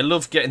 I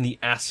love getting the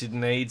acid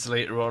nades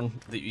later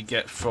on that you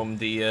get from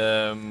the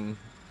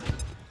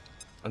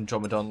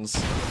Andromedons.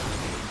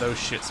 Those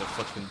shits are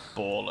fucking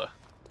baller.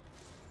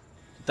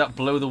 Did that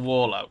blow the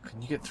wall out?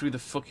 Can you get through the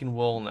fucking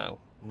wall now?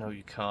 No,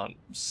 you can't.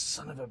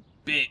 Son of a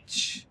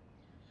bitch.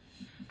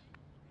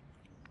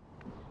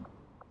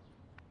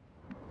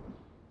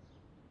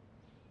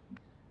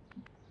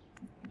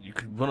 You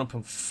could run up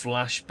and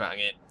flashbang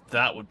it.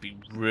 That would be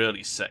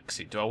really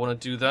sexy. Do I want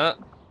to do that?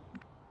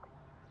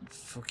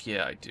 Fuck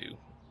yeah, I do.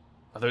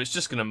 Although it's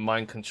just going to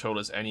mind control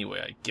us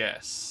anyway, I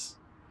guess.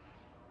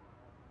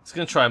 It's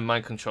going to try and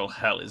mind control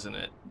hell, isn't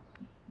it?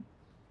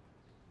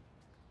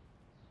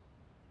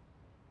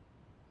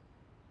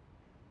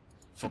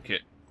 Fuck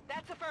it.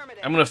 That's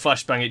affirmative. I'm gonna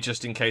flashbang it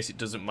just in case it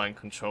doesn't mind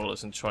control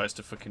us and tries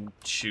to fucking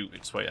shoot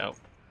its way out.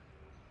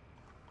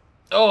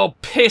 Oh,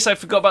 piss! I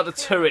forgot about the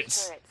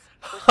turrets.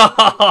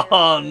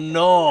 Oh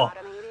no!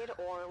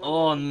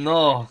 Oh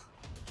no!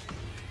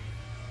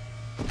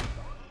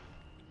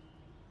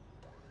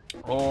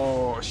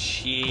 Oh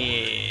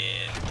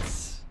shit!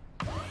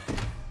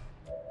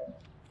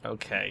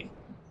 Okay.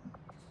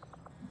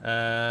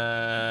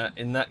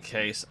 In that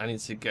case, I need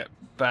to get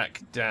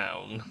back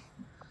down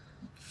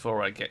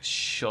before I get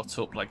shot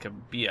up like a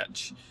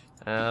bitch.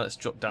 Let's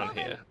drop down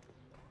here.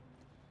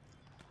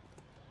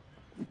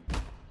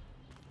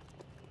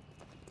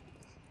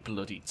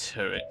 Bloody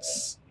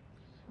turrets.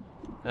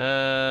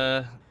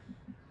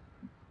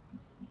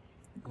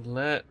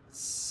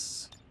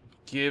 Let's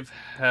give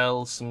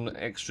Hell some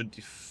extra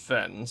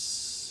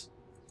defense,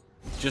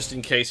 just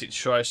in case it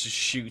tries to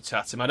shoot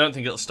at him. I don't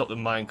think it'll stop the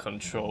mind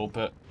control,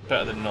 but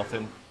better than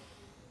nothing.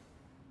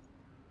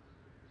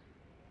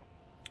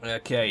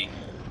 Okay,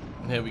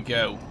 here we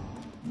go.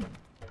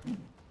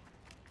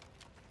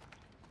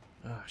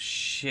 Oh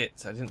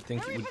shit, I didn't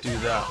think it would do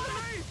that.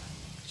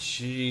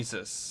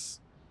 Jesus.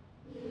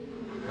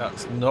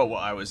 That's not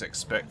what I was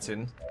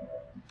expecting.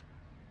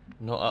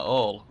 Not at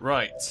all.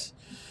 Right.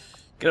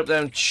 Get up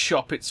there and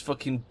chop its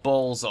fucking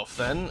balls off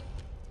then.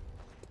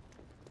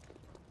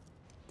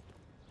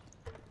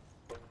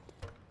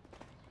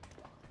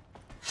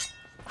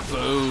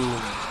 Boom.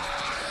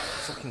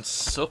 Fucking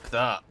suck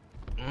that.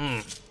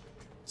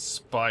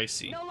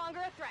 Spicy. No longer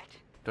a threat.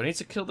 Do I need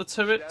to kill the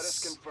turrets?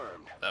 Status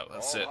confirmed. Oh,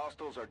 that's All it.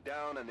 hostiles are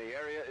down and the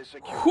area is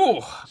secure.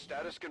 Whew.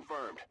 Status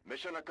confirmed.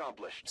 Mission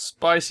accomplished.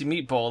 Spicy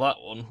meatball,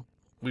 that one.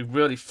 We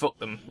really fucked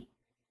them.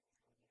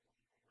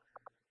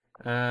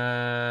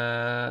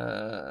 That's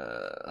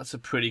a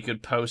pretty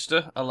good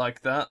poster. I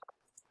like that.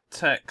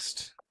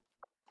 Text.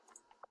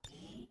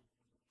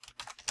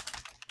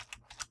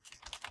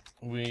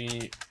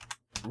 We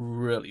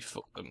really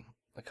fucked them.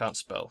 I can't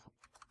spell.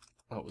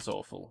 That was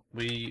awful.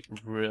 We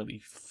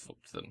really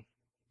fucked them.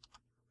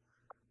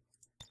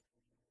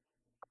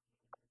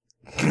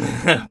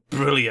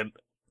 Brilliant.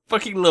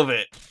 Fucking love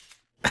it.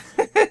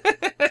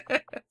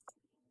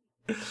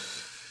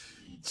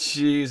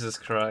 Jesus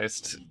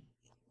Christ.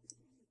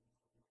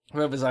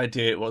 Whoever's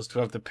idea it was to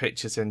have the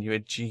pictures in, you're a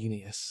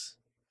genius.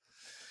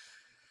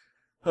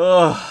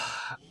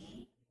 Oh.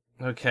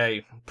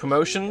 Okay,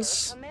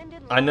 promotions.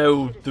 I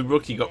know the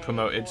rookie got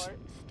promoted.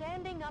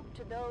 Standing up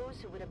to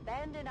those who would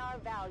abandon our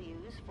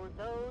values for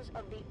those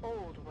of the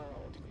old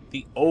world.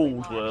 The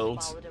old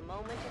world?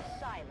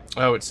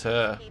 Oh, it's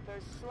her.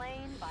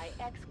 Slain by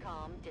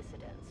XCOM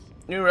dissidents.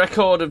 New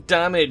record of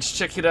damage,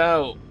 check it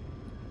out.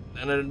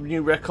 And a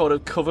new record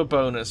of cover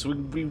bonus.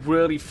 We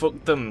really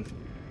fucked them.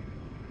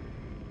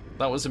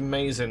 That was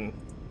amazing.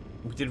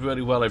 We did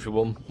really well,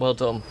 everyone. Well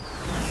done.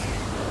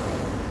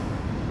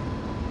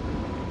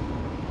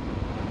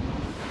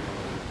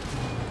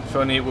 If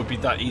only it would be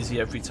that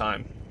easy every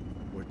time.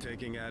 We're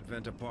taking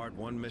Advent apart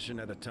one mission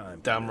at a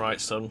time. Damn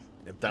right, son.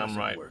 Damn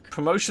right. Work.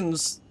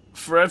 Promotions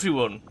for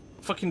everyone.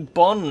 Fucking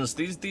bonds.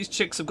 These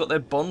chicks have got their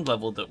bond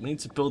leveled up. We need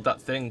to build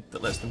that thing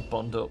that lets them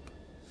bond up.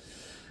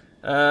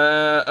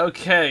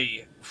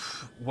 Okay.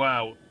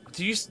 Wow.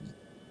 Did you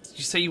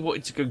say you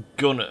wanted to go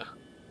gunner?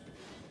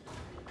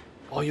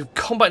 Oh, you have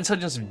combat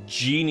intelligence of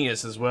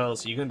genius as well,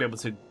 so you're going to be able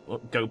to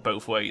go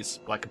both ways,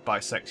 like a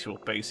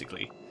bisexual,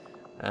 basically.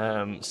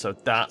 So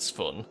that's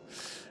fun.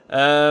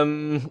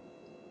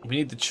 We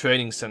need the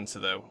training center,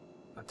 though.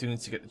 I do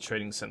need to get the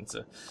training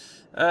center.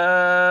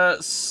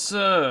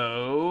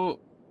 So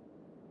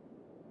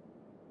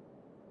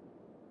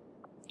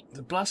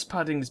the blast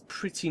padding is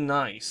pretty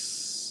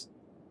nice.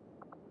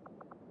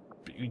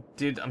 But you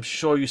did, I'm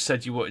sure you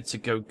said you wanted to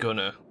go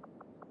gunner.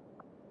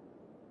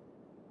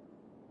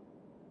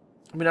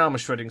 I mean, armor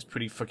shredding's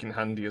pretty fucking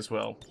handy as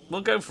well.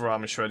 We'll go for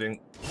armor shredding.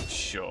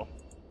 Sure.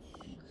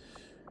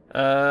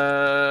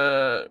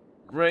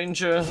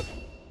 Ranger.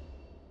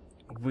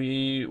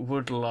 We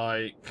would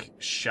like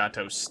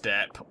Shadow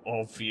Step,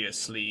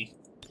 obviously.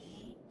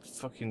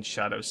 Fucking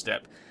Shadow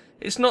Step.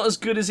 It's not as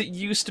good as it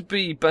used to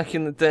be back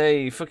in the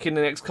day. Fucking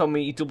in XCOM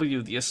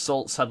EW, the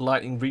assaults had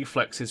lightning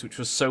reflexes, which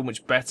was so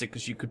much better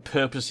because you could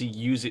purposely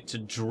use it to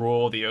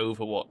draw the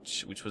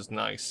Overwatch, which was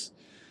nice.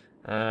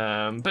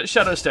 But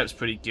Shadow Step's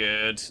pretty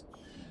good.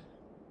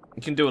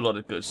 You can do a lot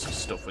of good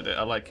stuff with it.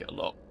 I like it a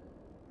lot.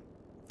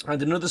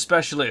 And another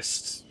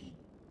specialist.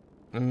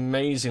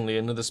 Amazingly,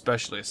 another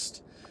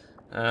specialist.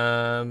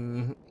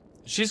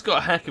 She's got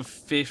a hack of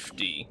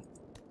 50.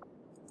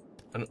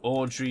 And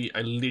Audrey,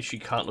 I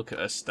literally can't look at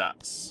her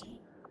stats.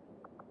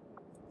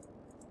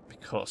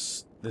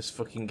 Because this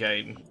fucking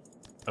game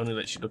only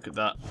lets you look at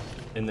that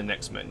in the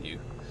next menu.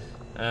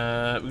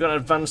 We've got an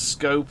advanced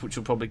scope, which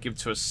we'll probably give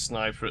to a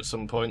sniper at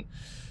some point.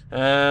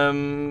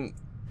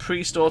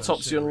 Priest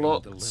autopsy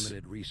unlocked.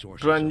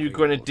 Brand new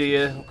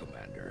grenadier.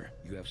 Commander,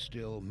 you have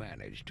still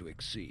managed to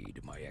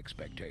exceed my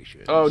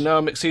expectations. Oh no,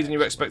 I'm exceeding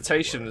your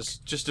expectations.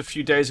 Just a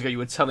few days ago you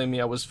were telling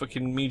me I was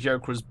fucking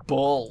mediocre as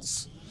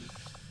balls.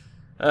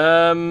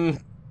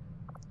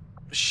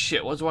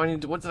 Shit, what do I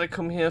need? What did I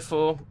come here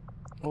for?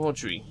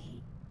 Audrey.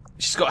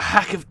 She's got a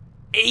hack of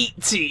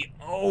 80!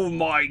 Oh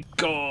my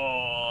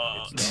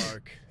god! It's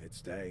dark,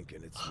 it's dank,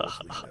 and it's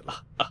mostly metal.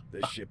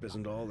 This ship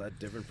isn't all that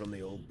different from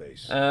the old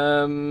base.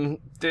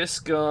 This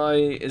guy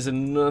is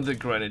another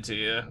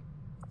grenadier.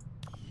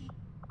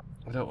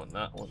 I don't want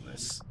that, I want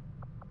this.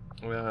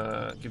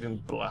 Give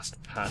him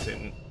blast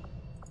padding.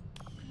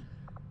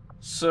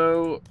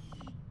 So,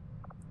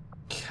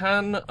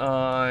 can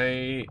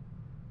I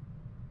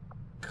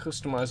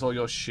customize all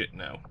your shit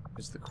now,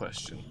 is the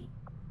question.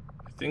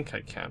 I think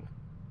I can.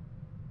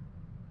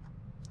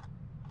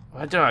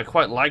 I don't know, I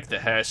quite like the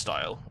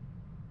hairstyle.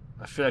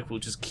 I feel like we'll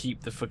just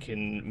keep the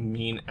fucking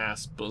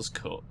mean-ass buzz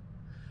cut.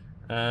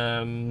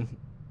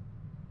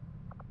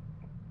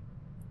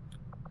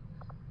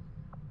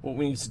 What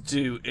we need to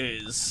do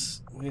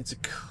is, we need to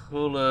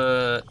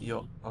colour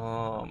your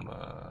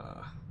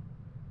armour.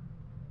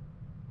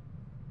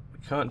 We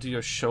can't do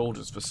your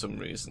shoulders for some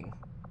reason.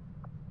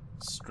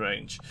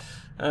 Strange.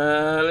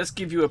 Let's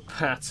give you a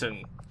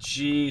pattern.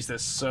 Jeez,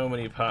 there's so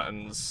many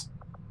patterns.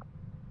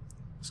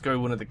 Let's go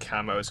with one of the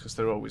camos because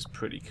they're always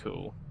pretty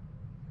cool.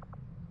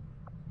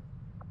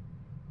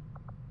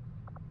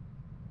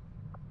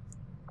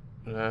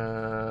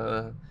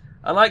 I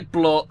like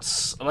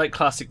blots. I like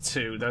classic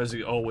 2. Those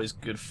are always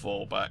good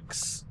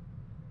fallbacks.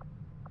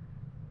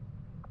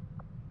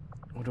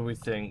 What do we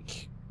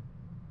think?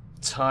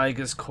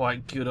 Tiger's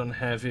quite good on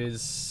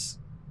heavies.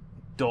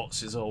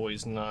 Dots is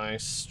always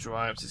nice.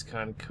 Stripes is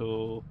kind of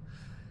cool.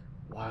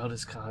 Wild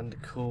is kind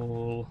of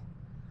cool.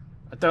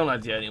 I don't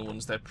like the alien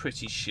ones. They're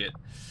pretty shit.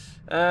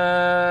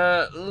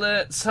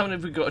 Let's... How many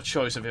have we got a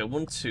choice of here?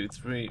 1, 2,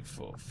 3,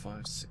 4,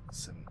 5, 6,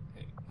 7,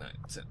 8, 9,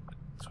 10,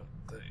 12,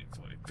 13,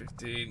 14,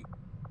 15,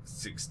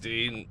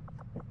 16.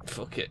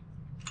 Fuck it.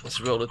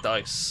 Let's roll the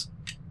dice.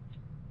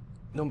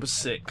 Number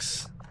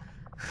 6.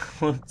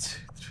 1, 2,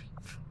 3,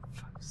 4,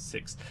 5,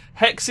 6.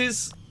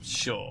 Hexes?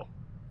 Sure.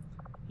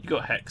 You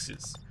got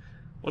hexes.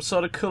 What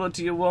sort of colour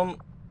do you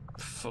want?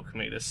 Fuck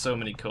me, there's so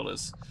many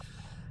colours.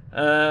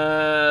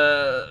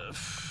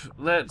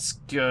 Let's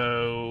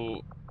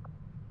go...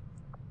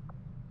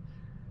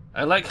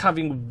 I like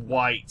having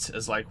white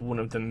as like one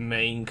of the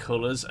main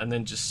colours and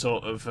then just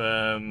sort of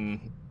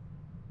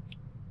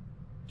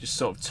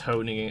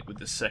toning it with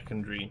the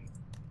secondary.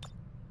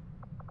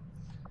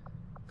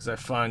 Because I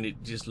find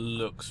it just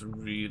looks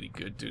really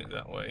good doing it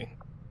that way.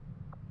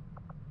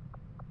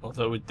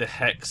 Although with the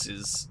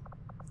hexes,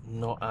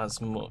 not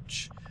as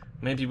much.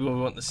 Maybe we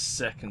want the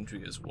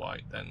secondary as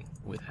white then,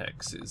 with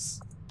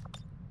hexes.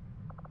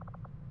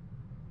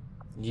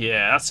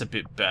 Yeah, that's a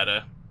bit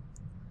better.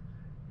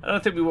 I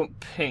don't think we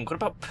want pink. What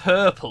about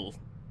purple?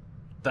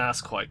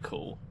 That's quite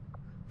cool.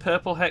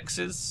 Purple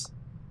hexes?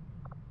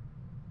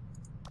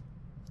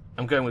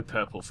 I'm going with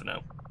purple for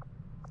now.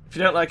 If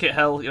you don't like it,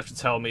 hell, you have to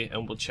tell me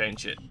and we'll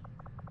change it.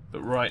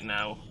 But right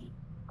now,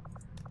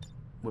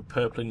 we're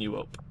purpling you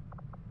up.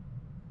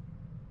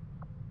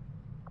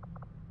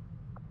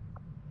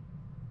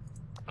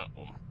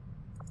 Uh-oh.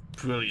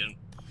 Brilliant.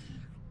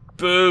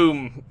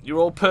 Boom! You're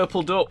all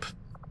purpled up.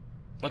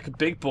 Like a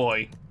big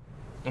boy.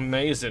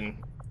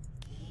 Amazing.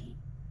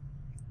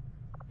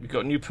 We've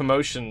got new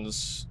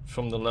promotions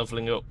from the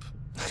leveling up.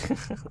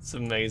 That's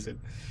amazing.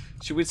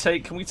 Can we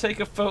take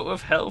a photo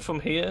of Hell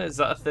from here? Is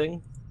that a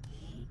thing?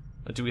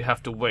 Or do we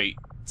have to wait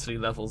till he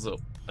levels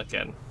up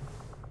again?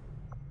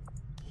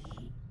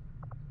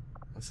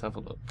 Let's have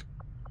a look.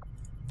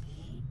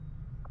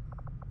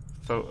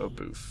 Photo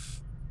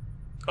booth.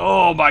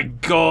 Oh my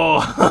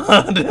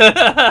god!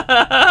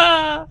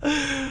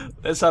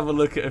 Let's have a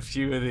look at a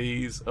few of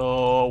these.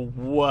 Oh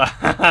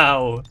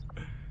wow!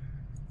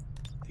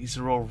 These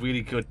are all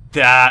really good.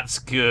 That's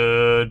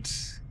good.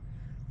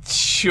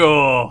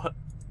 Sure.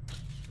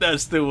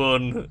 That's the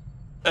one.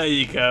 There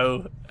you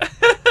go.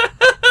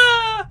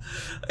 I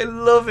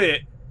love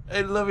it.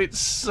 I love it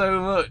so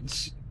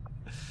much.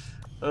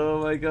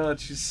 Oh my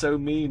god, she's so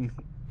mean.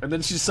 And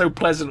then she's so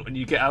pleasant when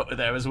you get out of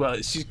there as well.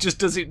 She just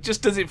does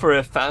it for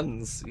her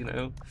fans, you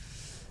know.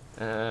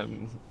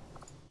 Man,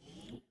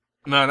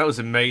 that was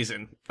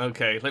amazing.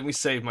 Okay, let me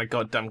save my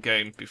goddamn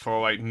game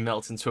before I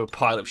melt into a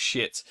pile of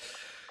shit.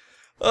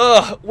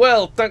 Oh,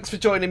 well, thanks for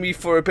joining me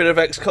for a bit of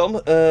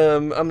XCOM.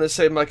 I'm going to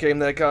save my game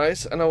there,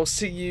 guys, and I will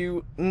see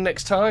you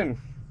next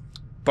time.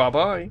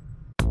 Bye-bye.